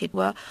presented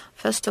were,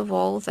 first of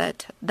all,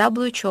 that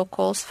WHO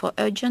calls for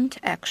urgent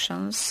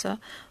actions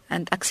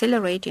and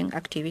accelerating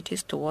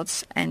activities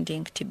towards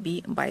ending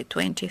TB by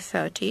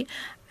 2030,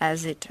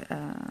 as it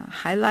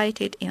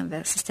highlighted in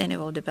the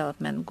Sustainable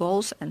Development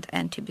Goals and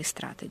NTB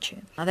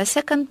strategy. The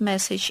second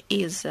message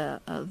is,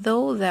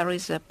 though there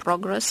is a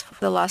progress for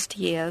the last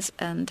years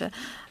and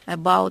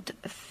about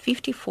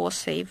 54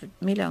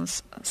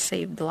 millions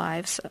saved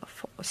lives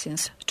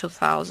since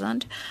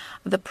 2000,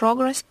 the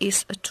progress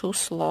is too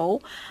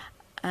slow,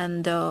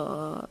 and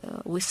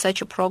with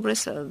such a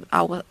progress,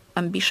 our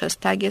ambitious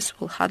targets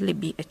will hardly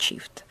be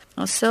achieved.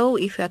 So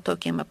if we are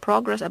talking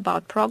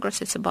about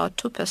progress, it's about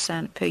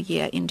 2% per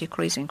year in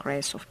decreasing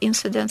rates of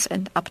incidents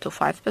and up to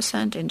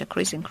 5% in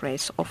decreasing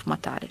rates of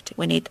mortality.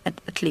 We need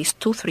at least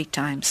 2-3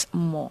 times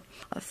more.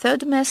 A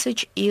third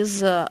message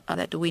is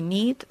that we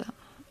need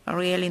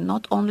really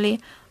not only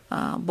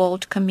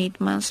bold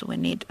commitments, we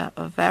need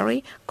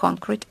very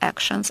concrete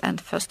actions, and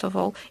first of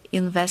all,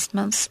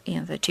 investments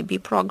in the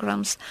TB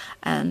programs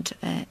and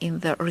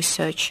in the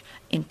research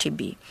in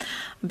TB.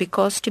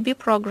 Because TB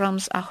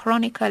programs are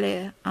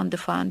chronically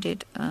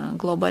underfunded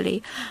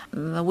globally.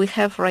 We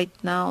have right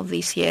now,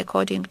 this year,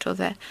 according to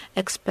the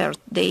expert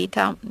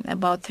data,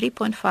 about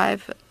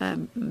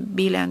 $3.5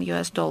 billion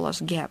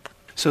US gap.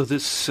 So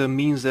this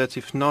means that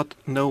if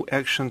no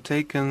action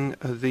taken,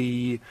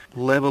 the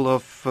level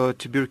of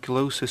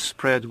tuberculosis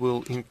spread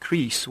will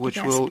increase, which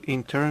will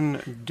in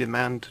turn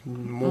demand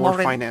more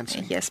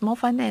financing. Yes, more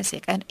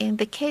financing. And in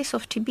the case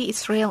of TB,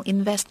 it's real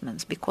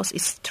investments because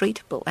it's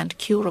treatable and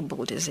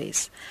curable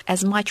disease.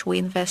 As much we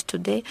invest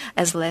today,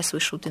 as less we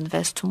should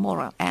invest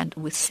tomorrow. And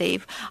we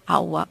save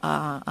our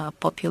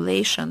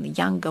population,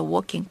 younger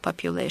working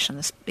population.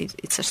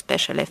 It's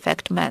especially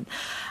affect men.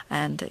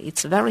 And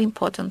it's a very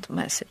important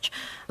message.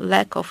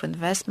 Lack of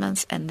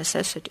investments and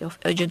necessity of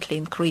urgently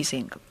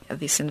increasing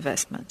this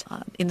investment.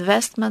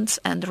 Investments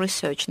and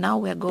research. Now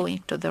we are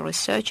going to the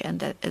research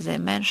and, as I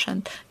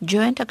mentioned,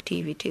 joint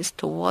activities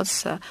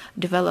towards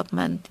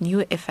development,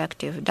 new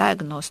effective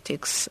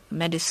diagnostics,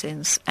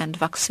 medicines and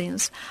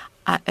vaccines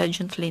are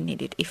urgently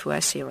needed if we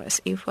are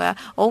serious. If we are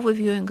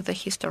overviewing the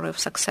history of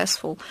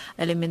successful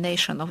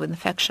elimination of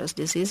infectious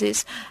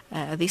diseases,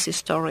 this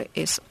story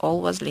is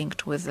always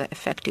linked with the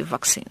effective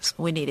vaccines.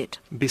 We need it.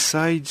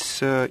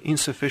 Besides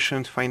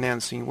insufficient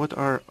financing, what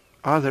are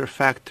other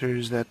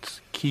factors that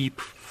keep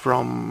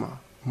from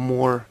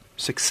more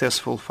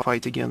successful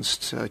fight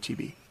against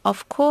TB?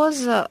 Of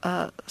course,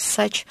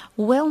 such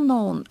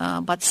well-known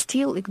but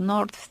still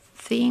ignored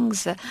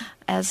things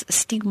as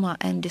stigma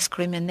and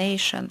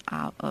discrimination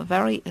are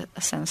very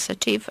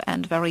sensitive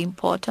and very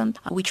important,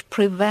 which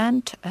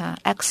prevent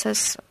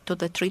access to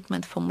the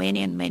treatment for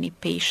many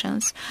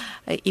patients.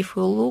 If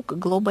we look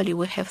globally,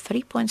 we have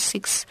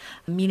 3.6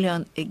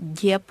 million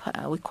gap,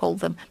 we call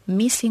them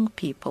missing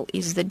people,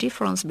 is the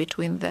difference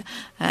between the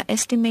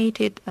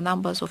estimated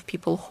numbers of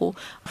people who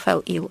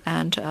fell ill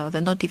and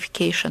the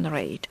notification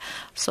rate.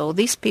 So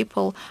these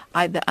people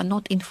either are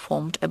not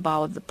informed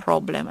about the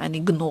problem and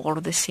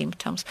ignore the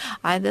symptoms,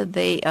 either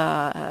they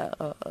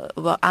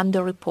were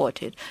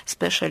underreported,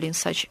 especially in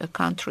such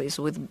countries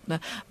with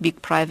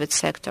big private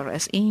sector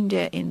as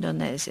India,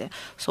 Indonesia.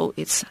 So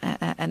it's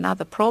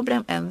another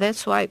problem, and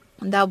that's why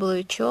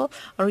WHO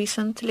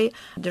recently,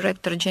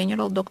 Director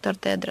General Dr.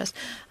 Tedros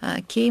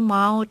came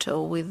out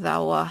with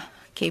our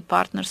key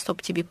partner,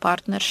 Stop TB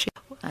Partnership,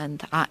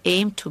 and are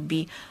aimed to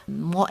be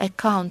more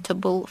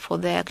accountable for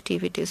their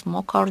activities,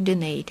 more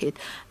coordinated,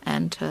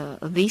 and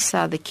these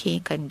are the key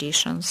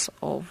conditions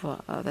of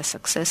the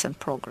success and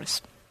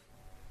progress.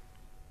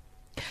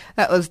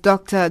 That was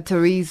Dr.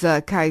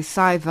 Teresa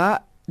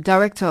Kaisaiva,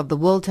 Director of the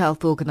World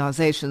Health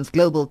Organization's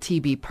Global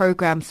TB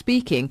Program,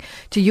 speaking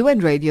to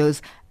UN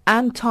Radio's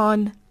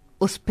Anton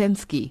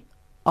Uspensky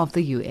of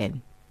the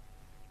UN.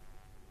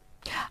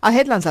 Our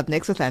headlines up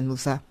next with Ann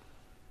Musa.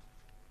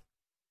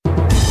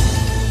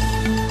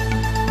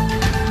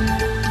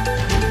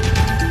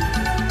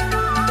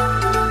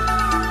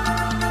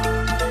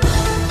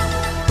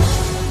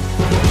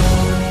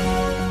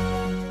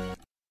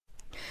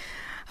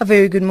 A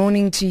very good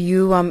morning to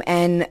you. I'm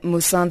Anne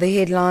Musa. The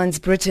headlines: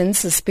 Britain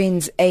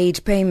suspends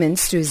aid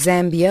payments to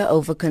Zambia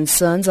over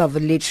concerns of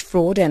alleged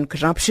fraud and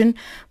corruption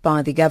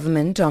by the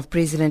government of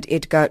President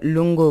Edgar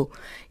Lungu.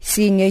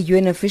 Senior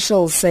UN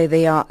officials say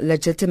there are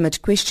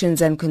legitimate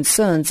questions and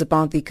concerns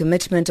about the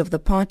commitment of the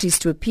parties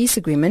to a peace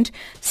agreement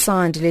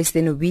signed less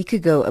than a week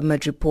ago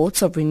amid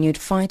reports of renewed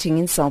fighting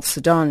in South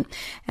Sudan.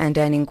 And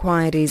an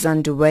inquiry is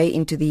underway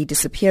into the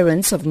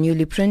disappearance of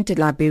newly printed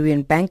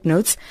Liberian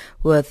banknotes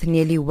worth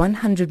nearly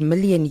 $100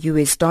 million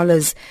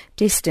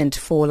destined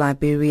for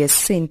Liberia's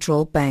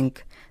central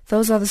bank.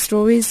 Those are the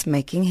stories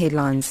making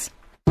headlines.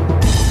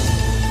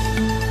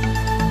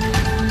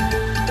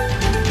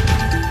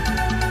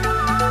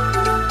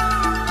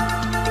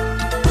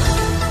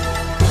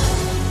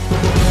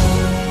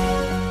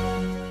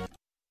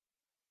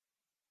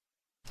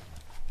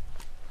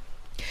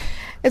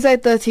 It's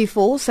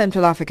 8:34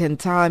 Central African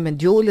Time,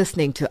 and you're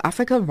listening to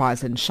Africa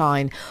Rise and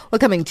Shine. We're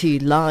coming to you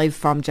live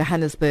from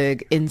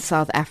Johannesburg in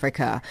South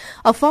Africa.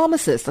 Our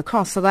pharmacists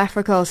across South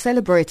Africa are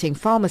celebrating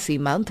Pharmacy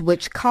Month,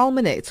 which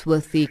culminates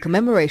with the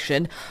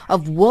commemoration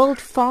of World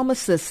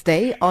Pharmacists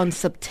Day on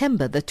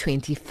September the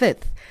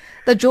 25th.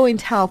 The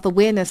Joint Health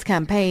Awareness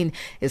Campaign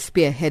is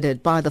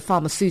spearheaded by the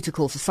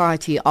Pharmaceutical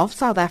Society of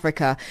South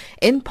Africa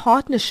in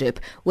partnership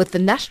with the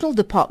National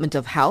Department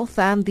of Health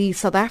and the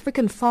South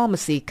African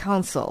Pharmacy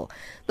Council.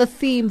 The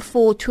theme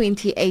for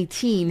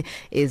 2018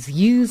 is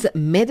Use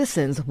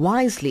Medicines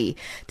Wisely.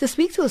 To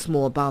speak to us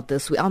more about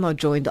this, we are now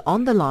joined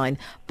on the line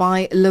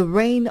by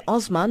Lorraine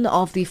Osman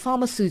of the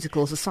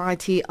Pharmaceutical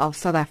Society of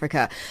South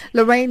Africa.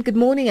 Lorraine, good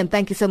morning and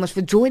thank you so much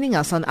for joining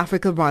us on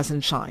Africa Rise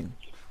and Shine.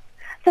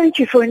 Thank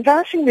you for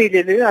inviting me,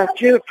 Lulu. I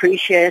do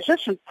appreciate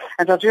it,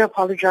 and I do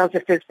apologize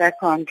if there's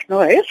background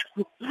noise.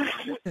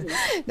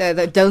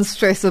 No, don't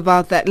stress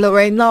about that,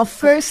 Lorraine. Now,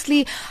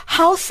 firstly,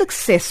 how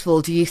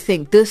successful do you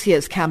think this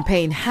year's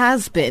campaign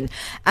has been,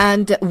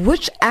 and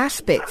which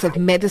aspects of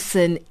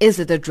medicine is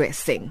it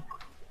addressing?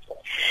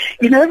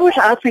 You know what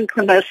I think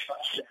the most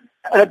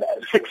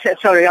success...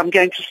 Sorry, I'm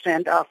going to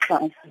stand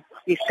outside.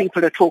 These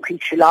people are talking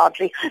too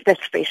loudly.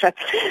 That's better.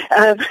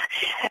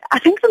 I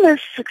think the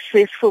most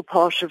successful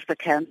part of the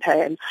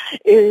campaign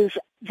is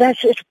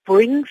that it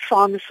brings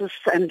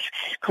pharmacists and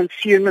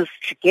consumers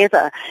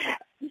together.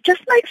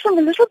 Just makes them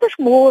a little bit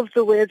more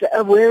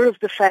aware of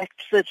the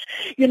fact that,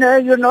 you know,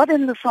 you're not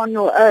in this on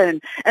your own.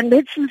 And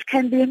medicines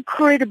can be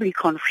incredibly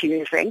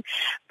confusing,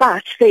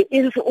 but there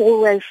is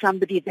always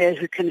somebody there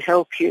who can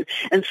help you.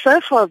 And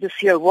so far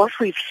this year, what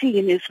we've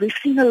seen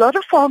a lot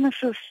of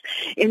pharmacists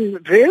in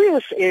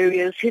various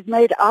areas who've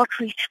made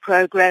outreach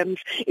programs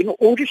in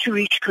order to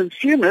reach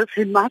consumers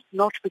who might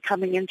not be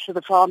coming into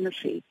the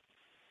pharmacy.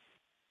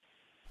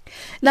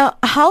 Now,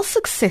 how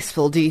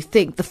successful do you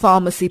think the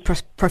pharmacy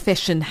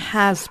profession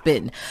has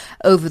been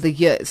over the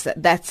years?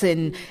 That's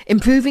in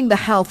improving the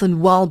health and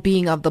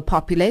well-being of the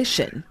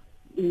population?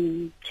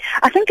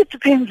 I think it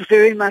depends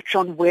very much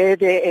on where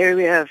their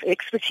area of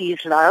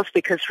expertise lies,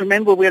 because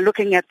remember, we're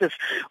looking at this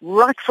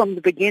right from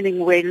the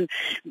beginning when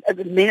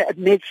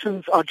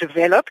medicines are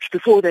developed,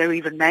 before they're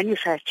even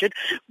manufactured,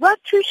 right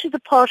through to the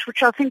part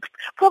which I think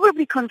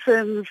probably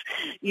concerns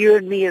you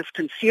and me as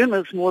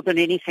consumers more than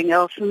anything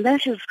else, and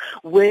that is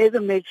where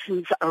the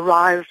medicines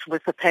arrive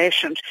with the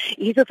patient.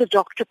 Either the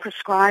doctor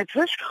prescribes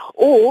it,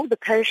 or the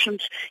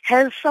patient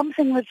has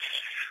something that's,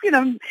 you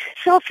know,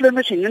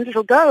 self-limiting, and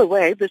it'll go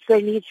away, but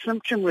they need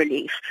symptom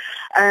relief.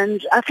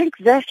 And I think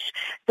that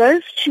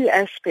those two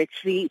aspects,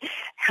 the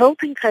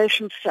helping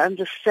patients to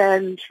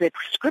understand their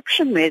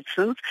prescription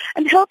medicines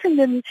and helping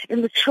them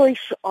in the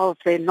choice of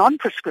their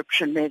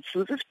non-prescription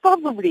medicines, is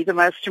probably the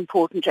most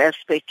important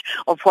aspect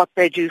of what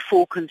they do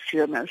for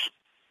consumers.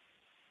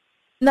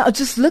 Now,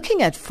 just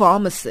looking at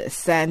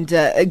pharmacists and,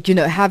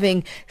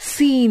 having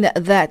seen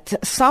that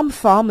some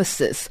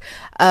pharmacists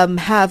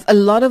have a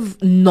lot of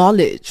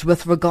knowledge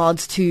with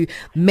regards to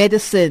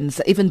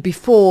medicines, even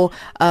before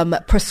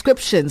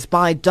prescriptions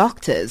by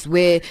doctors,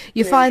 where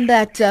you find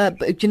that,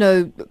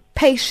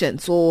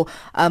 patients or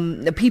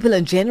people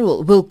in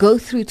general will go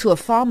through to a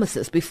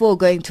pharmacist before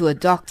going to a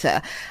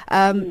doctor.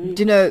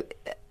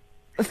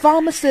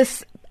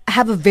 Pharmacists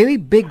have a very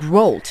big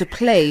role to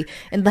play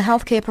in the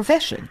healthcare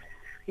profession.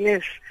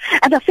 Yes.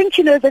 And I think,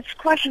 that's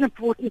quite an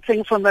important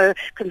thing from a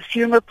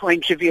consumer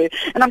point of view.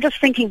 And I'm just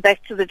thinking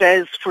back to the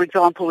days, for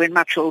example, when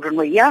my children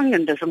were young,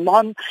 and as a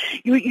mom,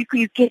 you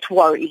get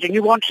worried and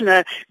you want to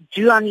know,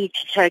 do I need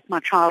to take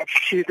my child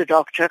to the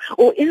doctor,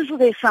 or is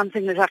there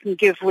something that I can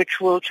give which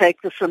will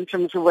take the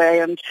symptoms away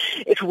and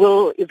it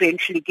will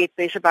eventually get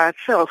better by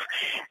itself?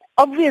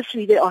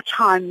 Obviously, there are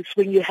times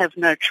when you have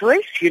no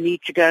choice. You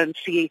need to go and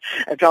see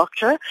a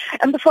doctor,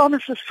 and the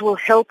pharmacist will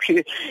help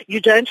you.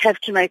 You don't have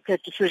to make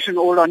that decision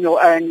all on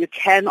your own. You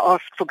can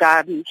ask for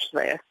guidance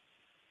there.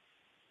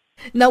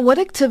 Now, what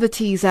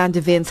activities and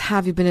events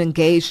have you been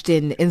engaged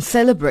in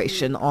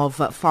celebration of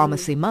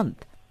Pharmacy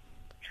Month?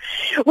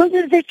 Well,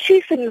 there are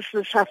two things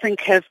that I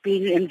think have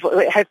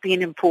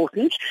been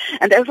important.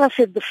 And as I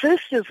said, the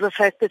first is the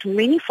fact that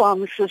many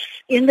pharmacists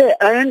in their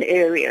own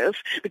areas,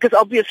 because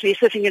obviously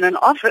sitting in an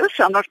office,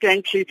 I'm not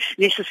going to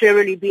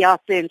necessarily be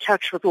out there in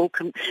touch with all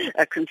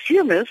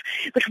consumers,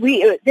 but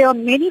there are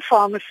many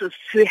pharmacists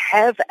who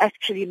have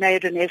actually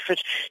made an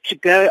effort to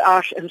go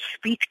out and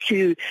speak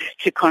to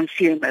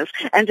consumers.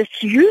 And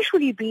it's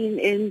usually been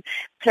in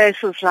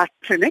places like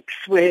clinics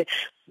where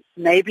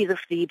maybe the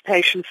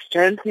patients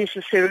don't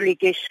necessarily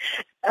get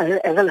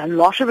a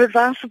lot of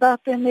advice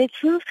about their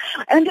medicines,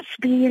 and it's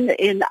been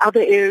in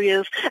other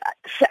areas,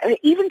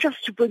 even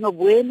just to bring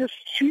awareness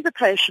to the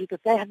patient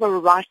that they have a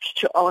right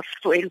to ask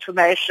for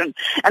information.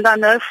 And I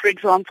know, for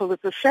example,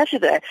 that this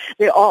Saturday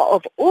there are,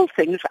 of all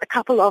things, a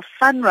couple of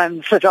fun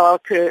runs that are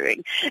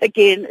occurring.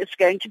 Again, it's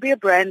going to be a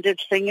branded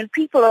thing, and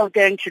people are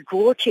going to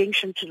draw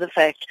attention to the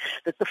fact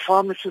that the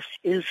pharmacist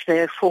is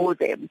there for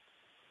them.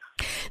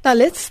 Now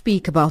let's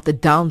speak about the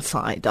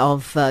downside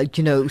of,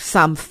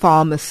 some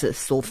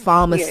pharmacists or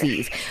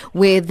pharmacies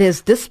where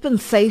there's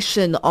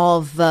dispensation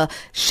of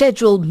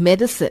scheduled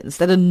medicines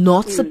that are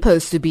not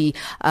supposed to be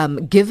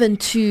given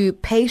to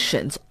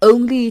patients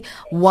only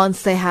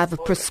once they have a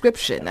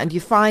prescription. And you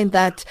find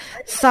that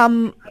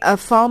some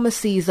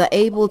pharmacies are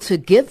able to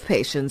give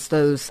patients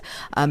those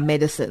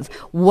medicines.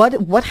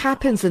 What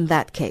happens in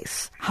that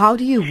case? How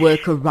do you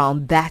work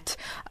around that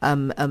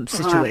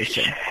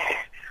situation? Right.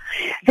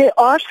 There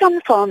are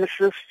some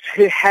pharmacists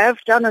who have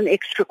done an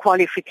extra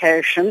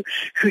qualification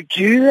who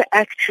do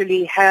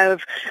actually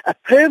have a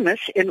permit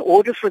in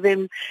order for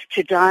them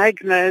to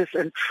diagnose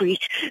and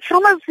treat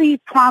some of the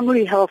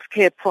primary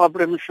healthcare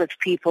problems that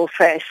people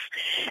face.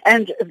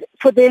 And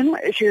for them,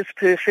 it is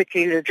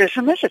perfectly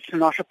legitimate. It's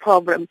not a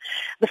problem.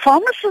 The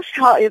pharmacist,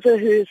 however,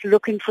 who is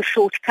looking for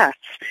shortcuts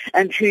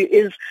and who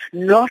is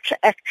not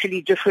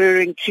actually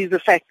deferring to the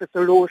fact that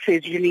the law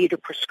says you need a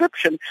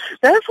prescription,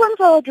 those ones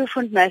are a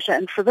different matter.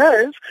 And for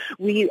those,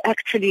 we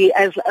actually,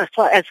 as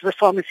the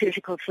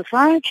Pharmaceutical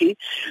Society,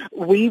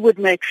 we would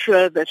make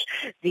sure that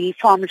the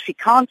Pharmacy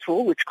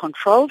Council, which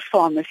controls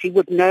pharmacy,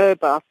 would know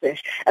about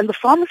this. And the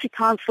Pharmacy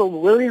Council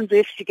will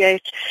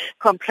investigate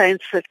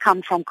complaints that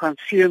come from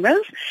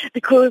consumers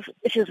because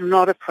it is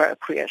not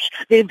appropriate.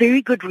 There are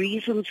very good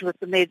reasons that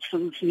the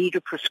medicines need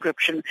a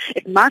prescription.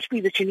 It might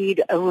be that you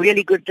need a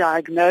really good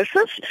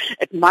diagnosis.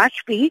 It might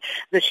be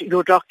that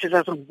your doctor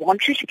doesn't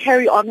want you to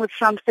carry on with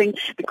something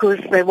because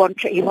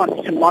he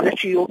wants to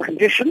monitor your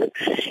condition.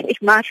 It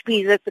might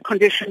be that the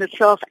condition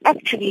itself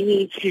actually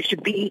needs you to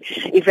be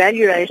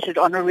evaluated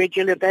on a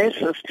regular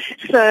basis.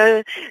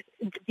 So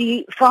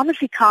the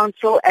Pharmacy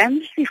Council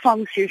and the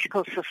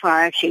Pharmaceutical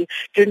Society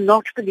do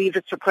not believe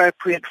it's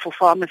appropriate for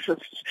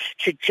pharmacists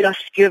to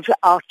just give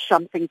out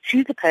something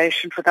to the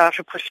patient without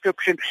a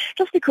prescription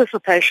just because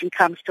the patient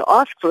comes to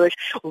ask for it.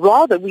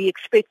 Rather, we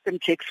expect them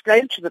to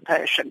explain to the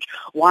patient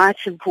why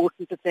it's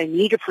important that they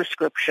need a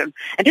prescription.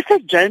 And if they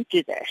don't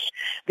do that,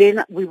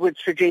 then we would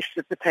suggest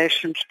that the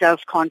patient does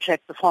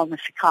contact the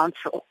Pharmacy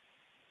Council.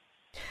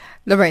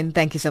 Lorraine,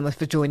 thank you so much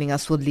for joining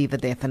us. We'll leave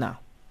it there for now.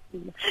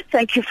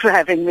 Thank you for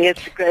having me.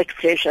 It's a great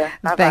pleasure.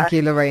 Bye-bye. Thank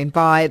you, Lorraine.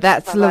 Bye.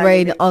 That's Bye-bye.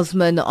 Lorraine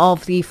Osman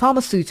of the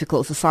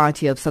Pharmaceutical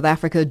Society of South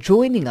Africa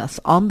joining us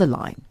on the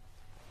line.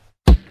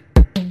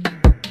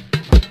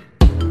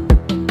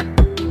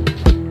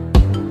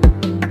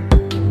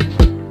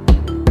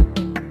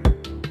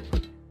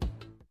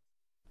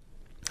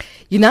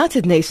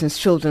 United Nations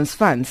Children's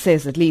Fund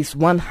says at least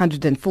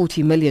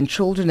 140 million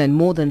children and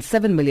more than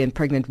 7 million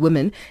pregnant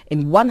women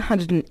in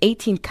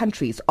 118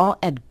 countries are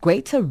at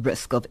greater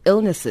risk of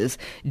illnesses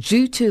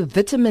due to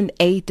vitamin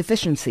A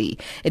deficiency.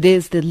 It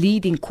is the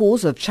leading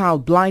cause of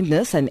child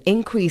blindness and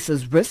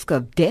increases risk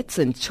of deaths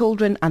in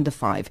children under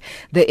 5.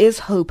 There is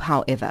hope,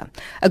 however.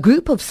 A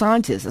group of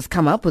scientists has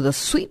come up with a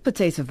sweet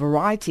potato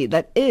variety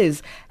that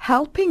is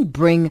helping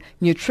bring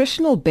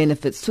nutritional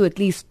benefits to at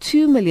least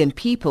 2 million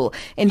people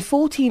in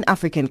 14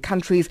 African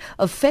countries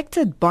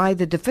affected by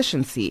the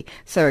deficiency.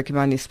 Sarah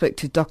Kimani spoke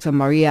to Dr.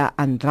 Maria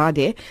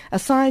Andrade, a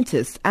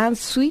scientist and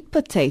sweet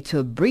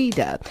potato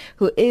breeder,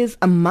 who is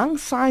among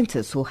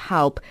scientists who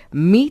help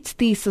meet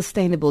the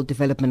Sustainable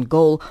Development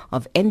Goal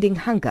of ending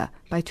hunger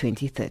by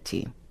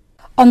 2030.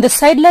 On the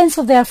sidelines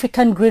of the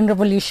African Green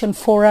Revolution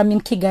Forum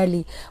in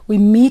Kigali, we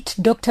meet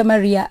Dr.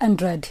 Maria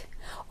Andrade,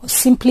 or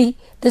simply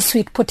the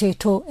sweet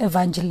potato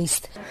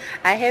evangelist.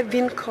 I have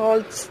been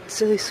called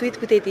sweet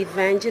potato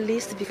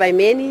evangelist by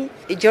many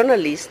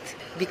journalists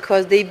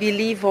because they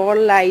believe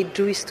all I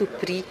do is to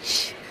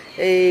preach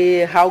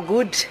how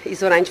good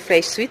is orange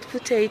fresh sweet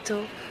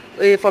potato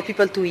for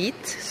people to eat,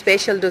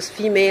 especially those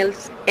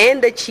females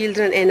and the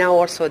children and now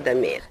also the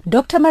male.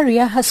 Dr.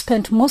 Maria has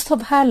spent most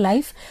of her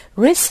life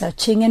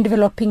researching and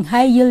developing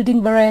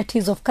high-yielding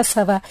varieties of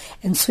cassava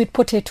and sweet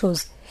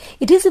potatoes.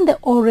 It is in the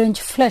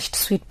orange-fleshed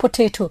sweet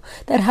potato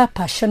that her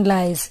passion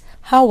lies.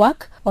 Her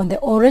work on the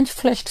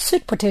orange-fleshed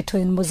sweet potato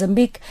in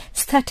Mozambique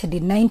started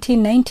in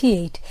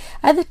 1998.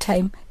 At the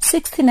time,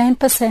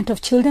 69%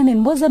 of children in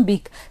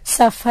Mozambique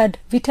suffered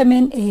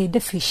vitamin A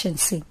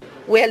deficiency.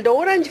 Well, the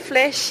orange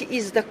flesh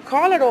is the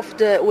color of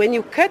when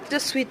you cut the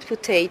sweet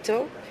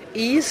potato,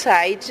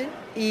 inside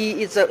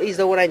is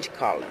the orange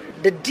color.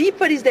 The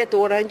deeper is that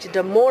orange,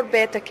 the more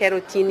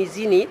beta-carotene is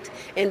in it,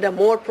 and the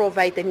more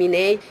provitamin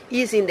A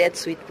is in that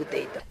sweet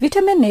potato.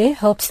 Vitamin A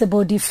helps the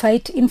body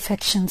fight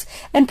infections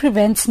and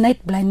prevents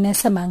night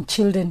blindness among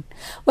children.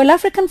 While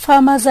African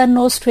farmers are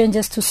no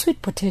strangers to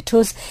sweet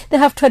potatoes, they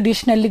have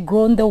traditionally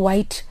grown the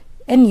white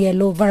and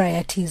yellow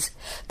varieties.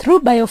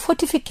 Through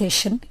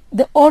biofortification,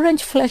 the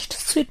orange-fleshed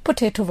sweet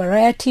potato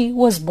variety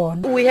was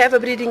born. We have a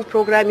breeding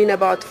program in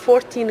about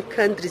 14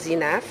 countries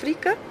in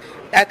Africa,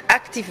 an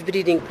active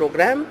breeding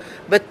program,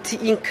 but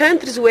in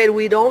countries where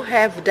we don't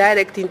have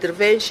direct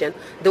intervention,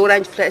 the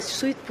orange-fleshed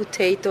sweet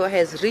potato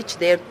has reached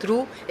there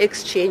through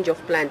exchange of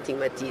planting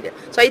material.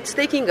 So it's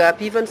taking up,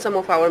 even some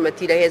of our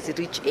material has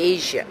reached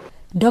Asia.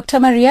 Dr.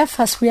 Maria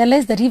first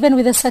realized that even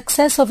with the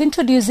success of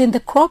introducing the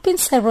crop in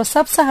several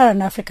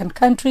sub-Saharan African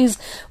countries,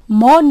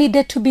 more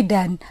needed to be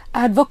done.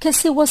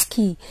 Advocacy was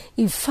key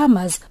if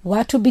farmers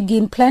were to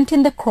begin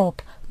planting the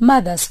crop,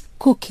 mothers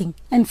cooking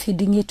and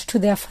feeding it to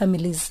their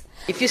families.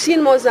 If you see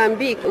in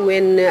Mozambique,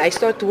 when I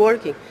started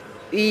working,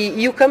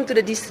 you come to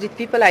the district,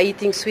 people are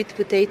eating sweet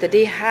potato.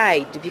 They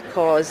hide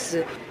because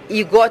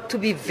you got to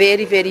be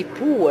very, very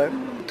poor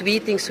to be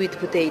eating sweet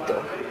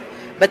potato.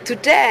 But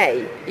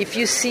today, if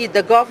you see,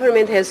 the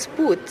government has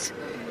put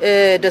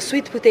the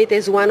sweet potato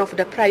as one of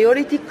the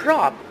priority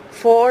crop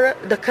for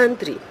the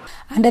country.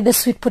 Under the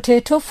Sweet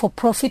Potato for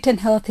Profit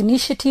and Health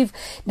Initiative,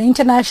 the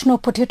International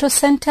Potato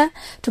Center,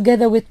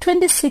 together with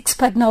 26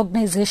 partner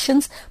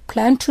organizations,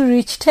 plan to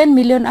reach 10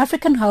 million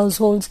African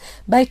households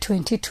by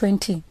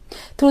 2020.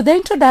 Through the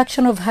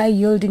introduction of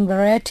high-yielding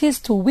varieties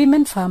to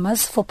women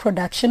farmers for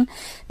production,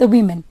 the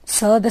women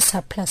sell the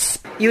surplus.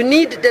 You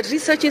need the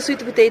research in sweet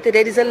potato.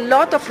 There is a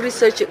lot of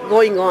research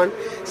going on,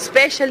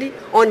 especially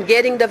on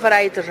getting the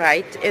variety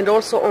right and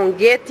also on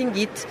getting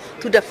it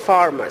to the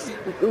farmers.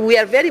 We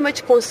are very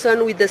much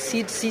concerned with the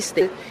seed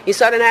system. In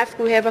Southern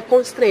Africa, we have a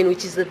constraint,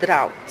 which is the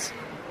drought.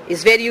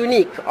 It's very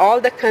unique.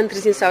 All the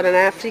countries in Southern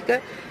Africa,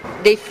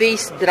 they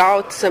face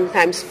drought,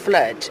 sometimes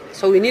flood.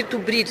 So we need to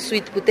breed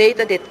sweet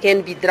potato that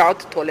can be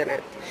drought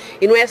tolerant.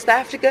 In West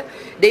Africa,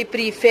 they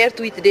prefer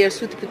to eat their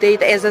sweet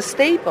potato as a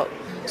staple.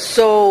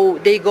 So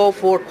they go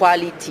for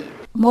quality.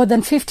 More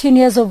than 15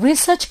 years of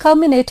research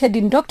culminated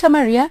in Dr.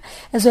 Maria,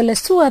 as well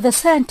as 2 other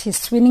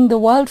scientists winning the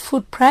World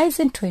Food Prize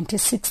in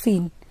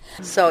 2016.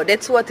 So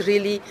that's what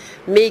really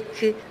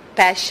makes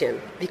passion,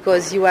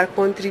 because you are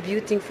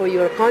contributing for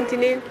your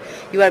continent,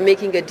 you are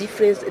making a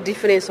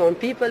difference on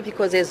people,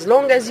 because as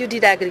long as you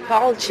did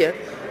agriculture,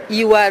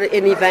 you are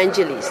an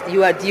evangelist.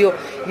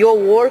 Your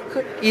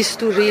work is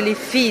to really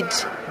feed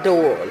the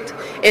world.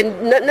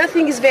 And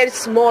nothing is very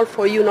small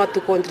for you not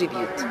to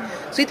contribute.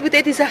 Sweet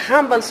potato is a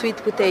humble sweet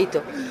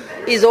potato.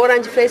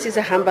 Orange fresh is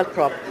a humble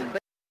crop.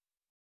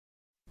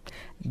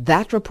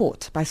 That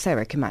report by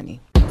Sarah Kimani.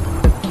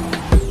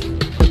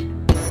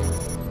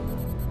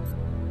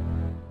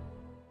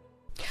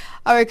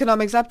 Our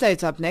economics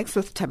update up next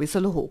with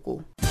Tabisa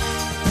Luhuku.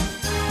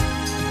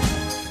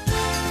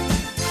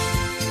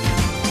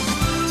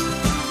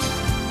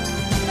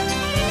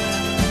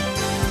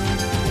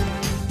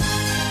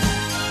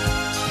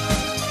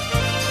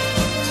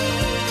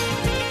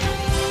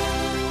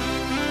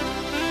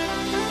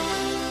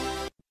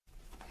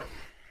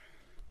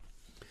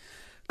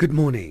 Good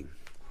morning.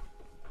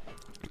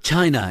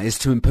 China is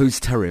to impose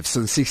tariffs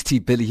on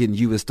 $60 billion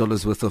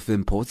worth of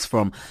imports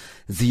from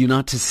the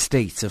United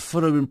States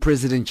following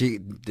President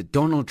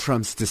Donald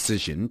Trump's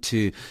decision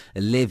to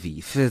levy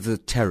further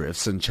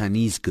tariffs on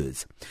Chinese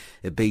goods.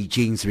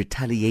 Beijing's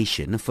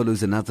retaliation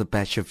follows another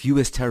batch of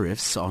U.S.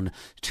 tariffs on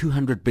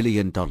 $200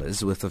 billion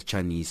worth of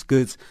Chinese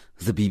goods,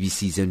 the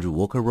BBC's Andrew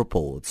Walker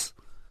reports.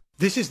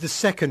 This is the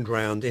second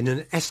round in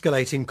an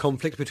escalating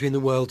conflict between the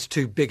world's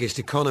 2 biggest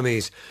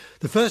economies.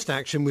 The first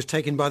action was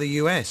taken by the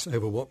US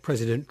over what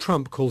President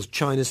Trump calls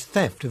China's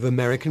theft of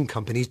American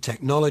companies'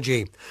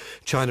 technology.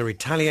 China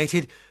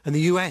retaliated, and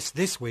the US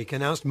this week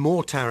announced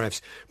more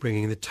tariffs,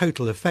 bringing the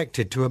total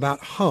affected to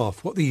about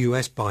half what the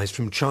US buys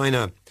from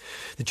China.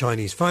 The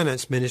Chinese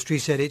Finance Ministry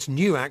said its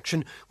new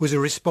action was a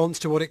response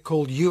to what it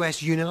called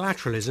US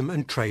unilateralism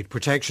and trade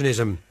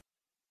protectionism.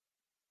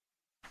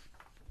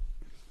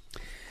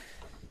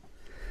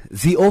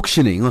 The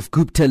auctioning of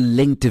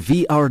Gupta-linked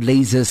VR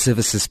laser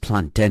services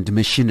plant and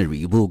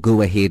machinery will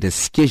go ahead as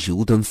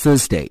scheduled on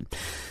Thursday.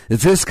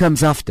 This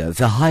comes after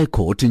the High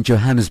Court in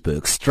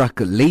Johannesburg struck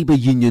Labour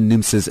Union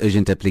NUMSA's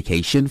urgent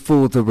application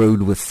for the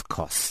road with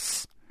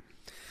costs.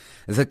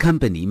 The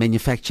company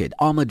manufactured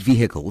armoured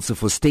vehicles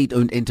for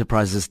state-owned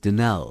enterprises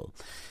Denel.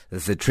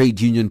 The trade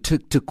union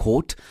took to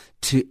court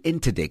to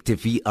interdict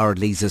VR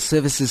laser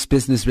services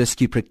business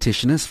rescue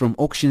practitioners from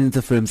auctioning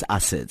the firm's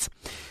assets.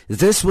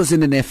 This was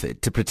in an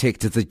effort to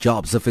protect the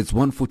jobs of its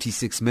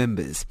 146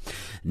 members.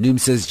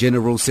 NUMSA's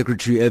General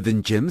Secretary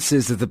Irvin Jim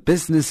says that the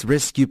business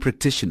rescue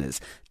practitioners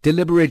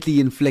deliberately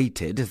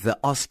inflated the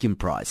asking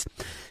price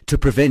to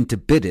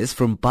prevent bidders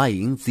from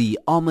buying the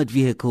armoured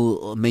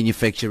vehicle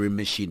manufacturing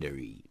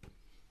machinery.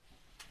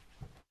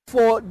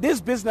 For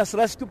these business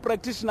rescue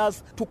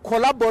practitioners to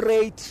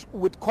collaborate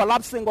with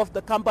collapsing of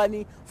the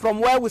company from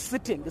where we're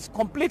sitting is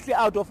completely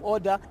out of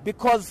order,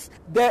 because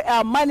there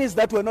are monies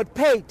that were not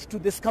paid to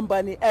this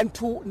company, and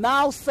to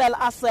now sell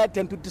asset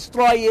and to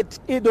destroy it,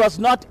 it was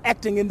not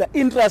acting in the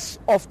interest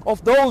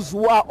of those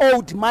who are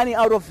owed money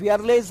out of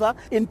VR Laser,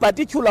 in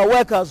particular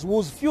workers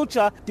whose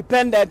future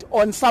depended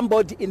on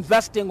somebody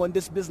investing on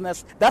this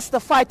business. That's the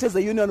fight as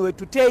a union were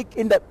to take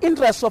in the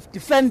interest of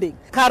defending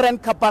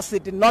current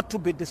capacity not to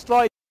be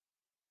destroyed.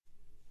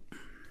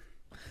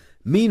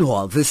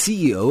 Meanwhile, the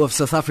CEO of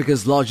South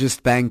Africa's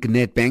largest bank,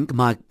 Nedbank,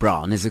 Mike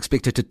Brown, is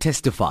expected to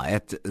testify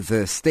at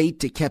the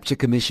State Capture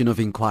Commission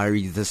of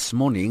Inquiry this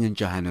morning in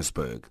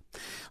Johannesburg.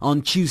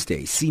 On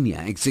Tuesday,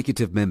 senior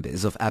executive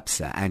members of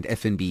ABSA and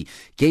FNB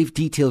gave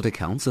detailed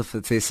accounts of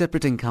their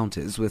separate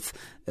encounters with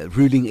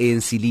ruling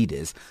ANC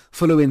leaders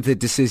following the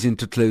decision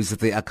to close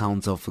the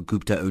accounts of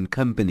Gupta-owned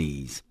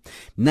companies.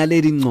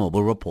 Naledi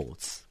Ngobo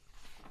reports.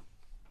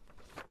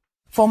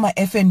 Former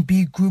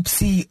FNB Group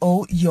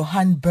CEO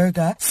Johan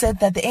Burger said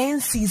that the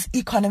ANC's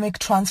economic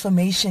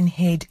transformation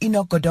head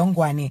Enoch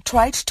Godongwane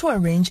tried to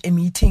arrange a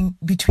meeting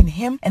between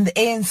him and the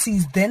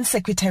ANC's then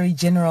Secretary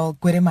General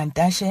Gwede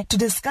Mantashe to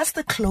discuss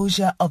the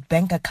closure of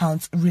bank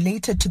accounts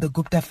related to the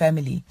Gupta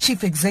family.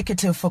 Chief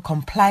Executive for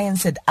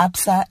Compliance at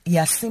ABSA,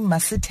 Yasim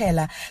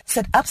Masitela,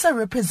 said ABSA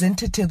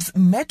representatives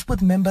met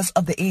with members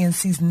of the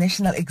ANC's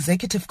National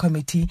Executive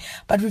Committee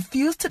but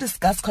refused to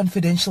discuss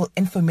confidential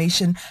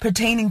information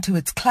pertaining to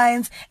its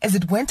clients as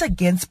it went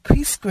against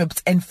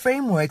prescripts and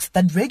frameworks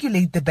that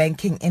regulate the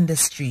banking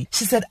industry.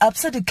 She said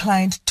ABSA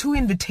declined 2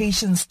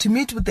 invitations to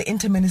meet with the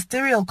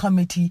Interministerial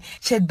Committee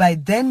chaired by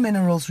then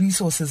Minerals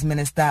Resources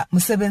Minister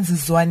Mosebenzi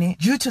Zwane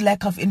due to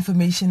lack of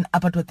information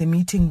about what the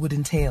meeting would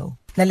entail.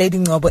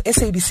 Naledi Ngobo,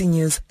 SABC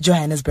News,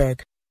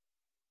 Johannesburg.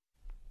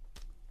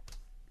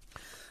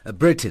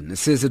 Britain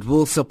says it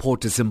will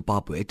support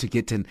Zimbabwe to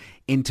get an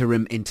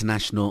interim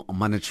International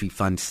Monetary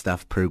Fund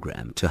staff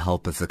program to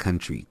help the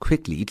country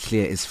quickly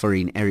clear its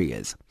foreign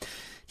areas.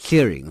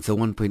 Clearing the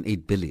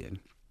 $1.8 billion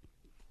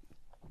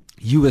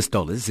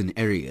in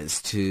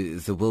areas to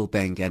the World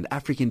Bank and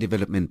African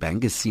Development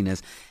Bank is seen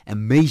as a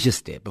major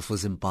step for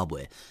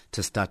Zimbabwe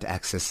to start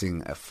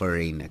accessing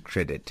foreign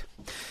credit.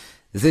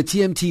 The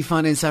TMT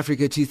Finance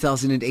Africa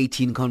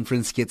 2018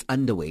 conference gets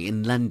underway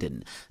in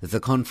London. The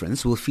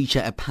conference will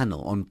feature a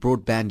panel on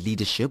broadband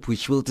leadership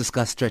which will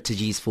discuss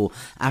strategies for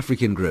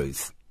African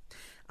growth.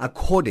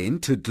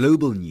 According to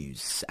Global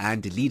News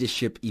and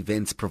leadership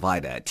events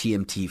provider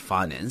TMT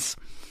Finance,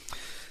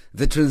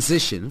 the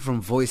transition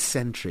from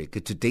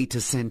voice-centric to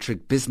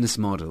data-centric business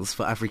models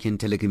for African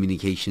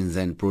telecommunications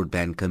and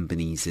broadband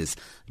companies is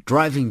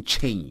driving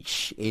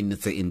change in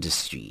the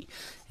industry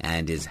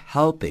and is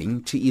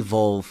helping to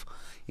evolve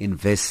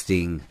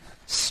investing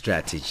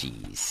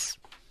strategies.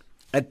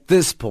 At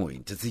this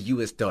point, the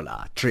US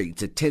dollar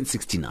trades at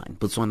 10.69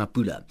 Botswana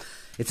Pula.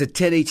 It's at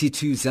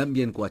 10.82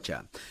 Zambian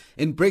Kwacha.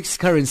 In BRICS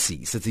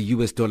currencies, the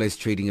US dollar is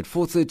trading at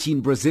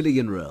 4.13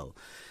 Brazilian real,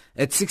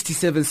 at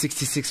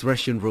 67.66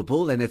 Russian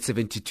ruble, and at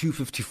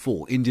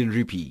 72.54 Indian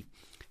rupee.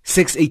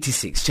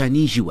 6.86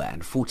 Chinese yuan,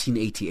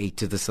 14.88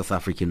 to the South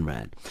African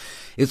rand.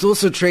 It's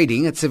also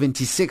trading at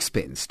 76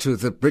 pence to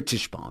the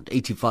British pound,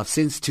 85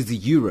 cents to the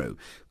euro.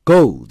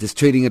 Gold is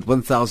trading at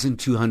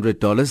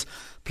 $1,200.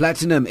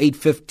 Platinum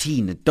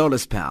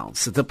 $815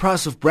 pounds. The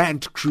price of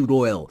Brent crude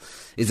oil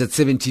is at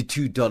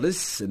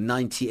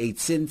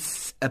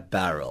 $72.98 a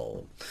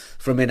barrel.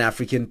 From an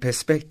African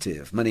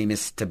perspective, my name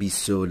is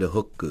Tabiso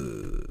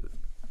Lehoku.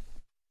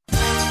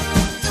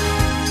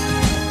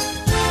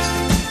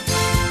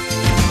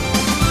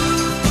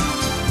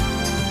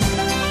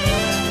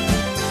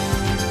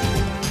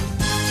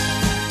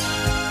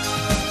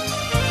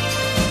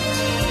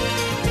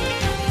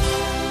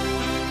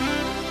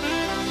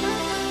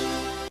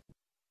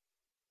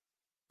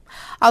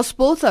 Our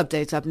sports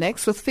update up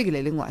next with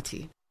Figile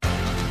Lingwati.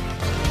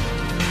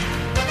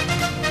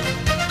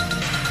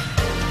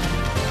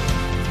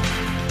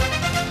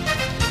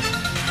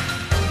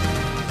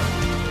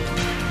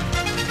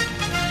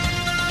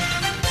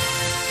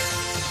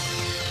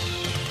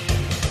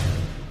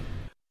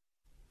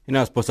 In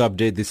our sports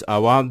update this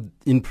hour,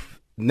 in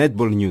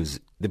netball news,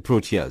 the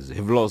Proteas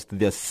have lost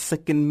their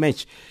second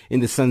match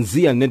in the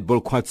Sanzia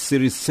Netball Quad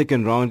Series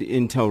second round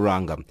in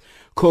Tauranga.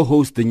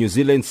 Co-host the New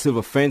Zealand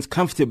Silver Ferns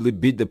comfortably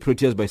beat the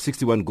Proteas by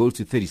 61 goals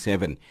to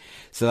 37.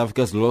 South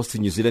Africa's loss to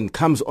New Zealand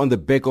comes on the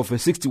back of a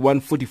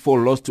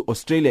 61-44 loss to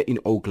Australia in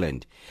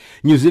Auckland.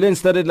 New Zealand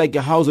started like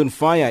a house on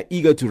fire,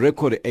 eager to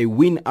record a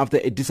win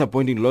after a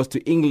disappointing loss to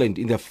England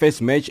in their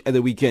first match at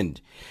the weekend.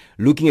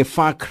 Looking a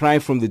far cry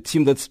from the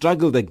team that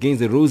struggled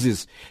against the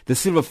Roses, the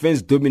Silver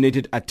Ferns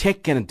dominated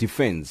attack and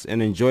defense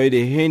and enjoyed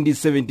a handy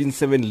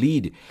 17-7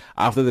 lead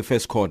after the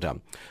first quarter.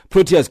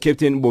 Proteas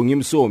captain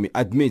Bongim Somi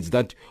admits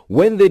that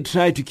when they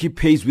tried to keep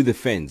pace with the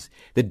Ferns,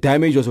 the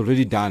damage was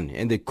already done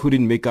and they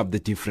couldn't make up the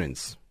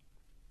difference.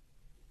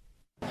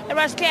 It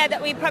was clear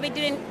that we probably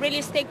didn't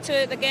really stick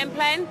to the game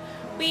plan.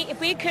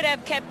 If we could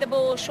have kept the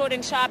ball short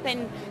and sharp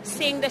and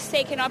seeing the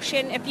second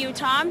option a few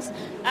times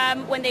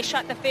when they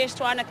shot the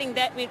first one, I think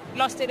that we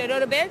lost it a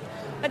little bit.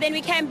 But then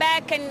we came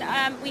back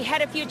and we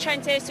had a few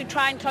chances to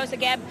try and close the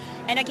gap.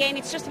 And again,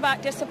 it's just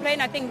about discipline.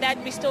 I think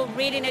that we still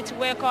really need to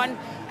work on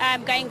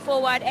going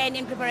forward and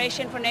in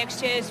preparation for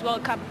next year's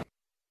World Cup.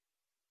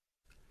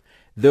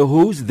 The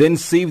hosts then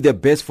saved their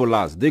best for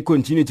last. They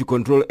continued to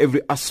control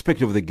every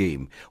aspect of the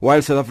game,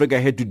 while South Africa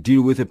had to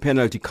deal with a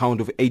penalty count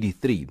of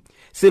 83.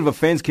 Silver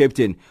Ferns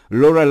captain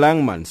Laura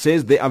Langman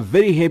says they are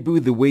very happy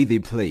with the way they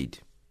played.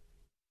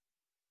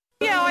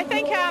 Yeah, I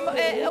think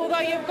although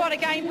you've got not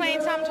a game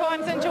plan.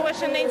 Sometimes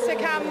intuition needs to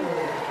come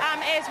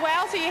as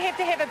well, so you have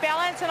to have a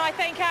balance, and I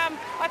think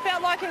I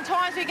felt like in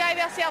times we gave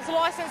ourselves a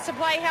licence to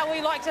play how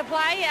we like to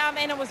play,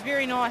 and it was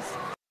very nice.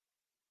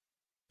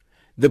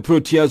 The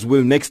Proteas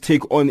will next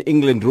take on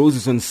England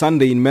Roses on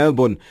Sunday in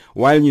Melbourne,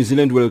 while New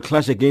Zealand will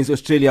clash against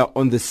Australia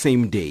on the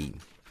same day.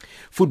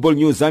 Football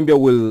news: Zambia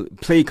will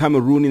play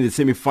Cameroon in the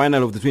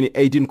semi-final of the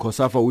 2018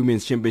 COSAFA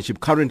Women's Championship,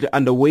 currently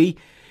underway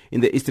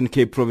in the Eastern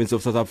Cape province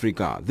of South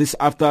Africa. This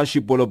after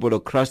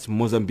Chipolopolo crushed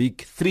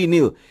Mozambique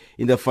 3-0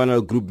 in the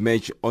final group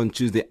match on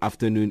Tuesday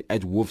afternoon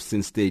at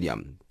Wolfson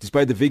Stadium.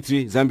 Despite the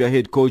victory, Zambia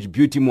head coach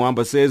Beauty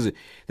Mwamba says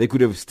they could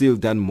have still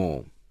done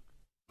more.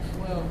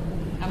 Well,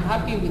 I'm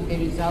happy with the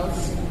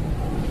results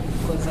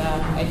because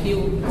I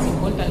feel it's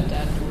important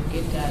to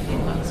get the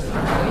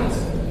maximum points.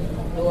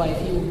 Though I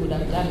feel we could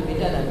have done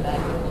better than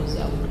that because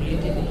we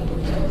created a lot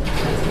of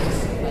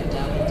chances, but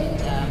we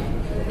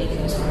didn't make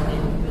use of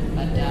them.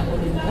 But all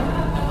in all,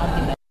 I'm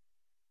happy that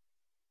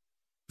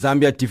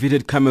Zambia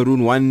defeated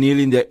Cameroon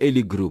 1-0 in their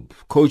early group.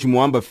 Coach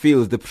Mwamba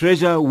feels the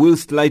pressure will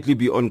slightly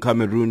be on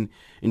Cameroon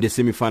in the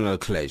semi-final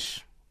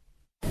clash.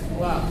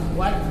 Well,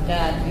 what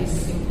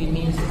this simply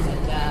means is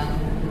that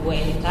we're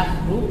in a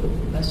tough group.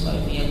 That's why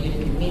we are going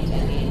to meet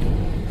again.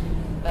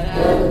 But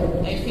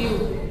I feel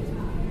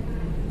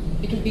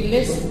it will be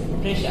less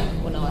pressure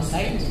on our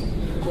side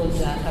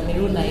because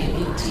Cameroon are a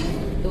big team.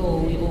 Though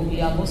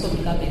we are also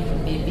becoming a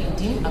big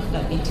team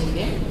after beating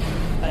them,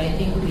 but I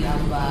think we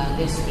have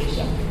less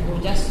pressure.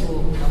 We'll just do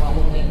our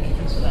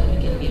homework so that we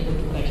can be able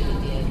to carry the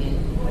day again.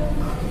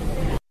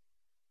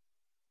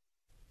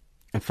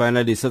 And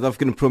finally, South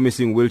African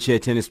promising wheelchair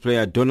tennis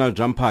player Donald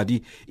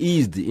Rampardi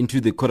eased into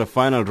the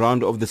quarter-final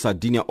round of the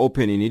Sardinia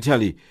Open in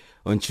Italy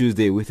on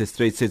Tuesday with a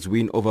straight sets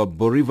win over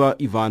Boriva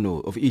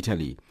Ivano of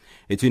Italy.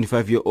 A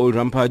 25-year-old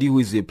Rampardi, who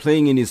is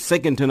playing in his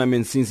second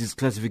tournament since his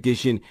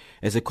classification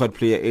as a quad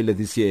player earlier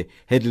this year,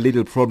 had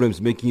little problems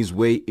making his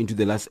way into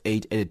the last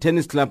 8 at a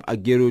tennis club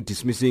Agüero,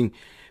 dismissing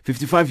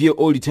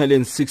 55-year-old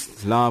Italian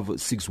Sixth Love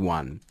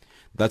 6-1.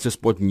 That's your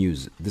sport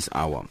news this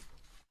hour.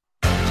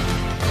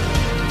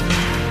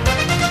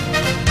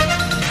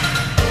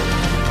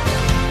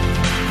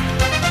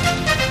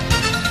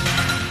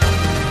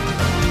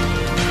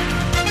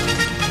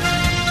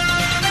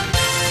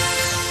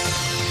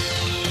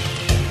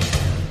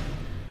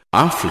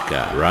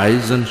 Africa,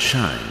 rise and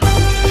shine.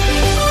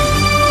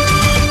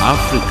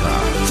 Africa,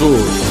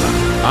 zorka.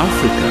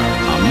 Africa,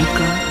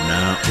 amka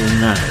na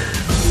ung'are.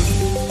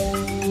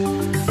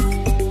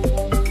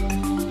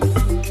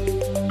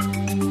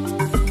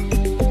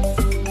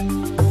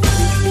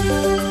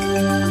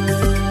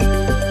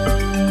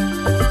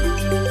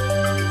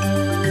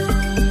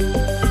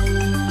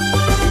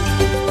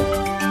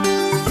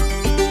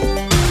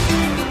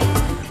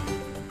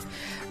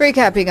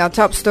 Recapping our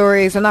top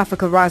stories, on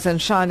Africa Rise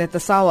and Shine at the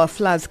Sawa,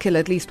 floods kill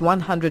at least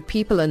 100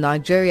 people in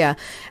Nigeria,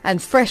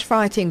 and fresh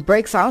fighting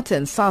breaks out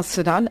in South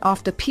Sudan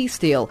after peace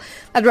deal.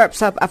 That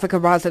wraps up Africa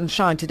Rise and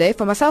Shine today.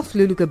 For myself,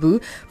 Lulu Gabu,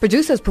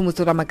 producers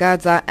Pumutura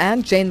Magadza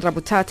and Jane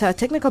Rabutata,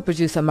 technical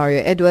producer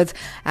Mario Edwards,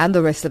 and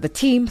the rest of the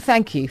team,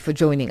 thank you for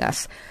joining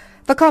us.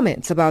 For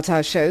comments about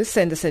our show,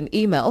 send us an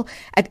email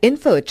at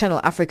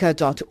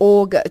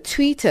info@channelafrica.org,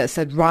 tweet us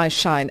at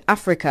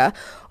RiseShineAfrica,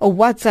 or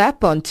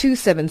WhatsApp on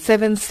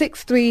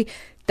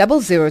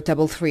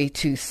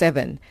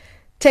 277-63003327.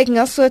 Taking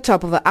us to the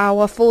top of the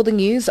hour for the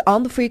news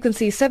on the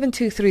frequency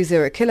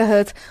 7230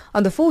 kHz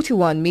on the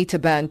 41 meter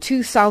band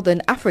to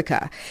Southern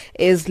Africa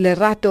is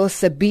Lerato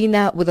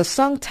Sabina with a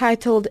song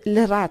titled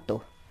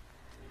Lerato.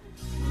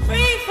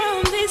 Free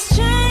from this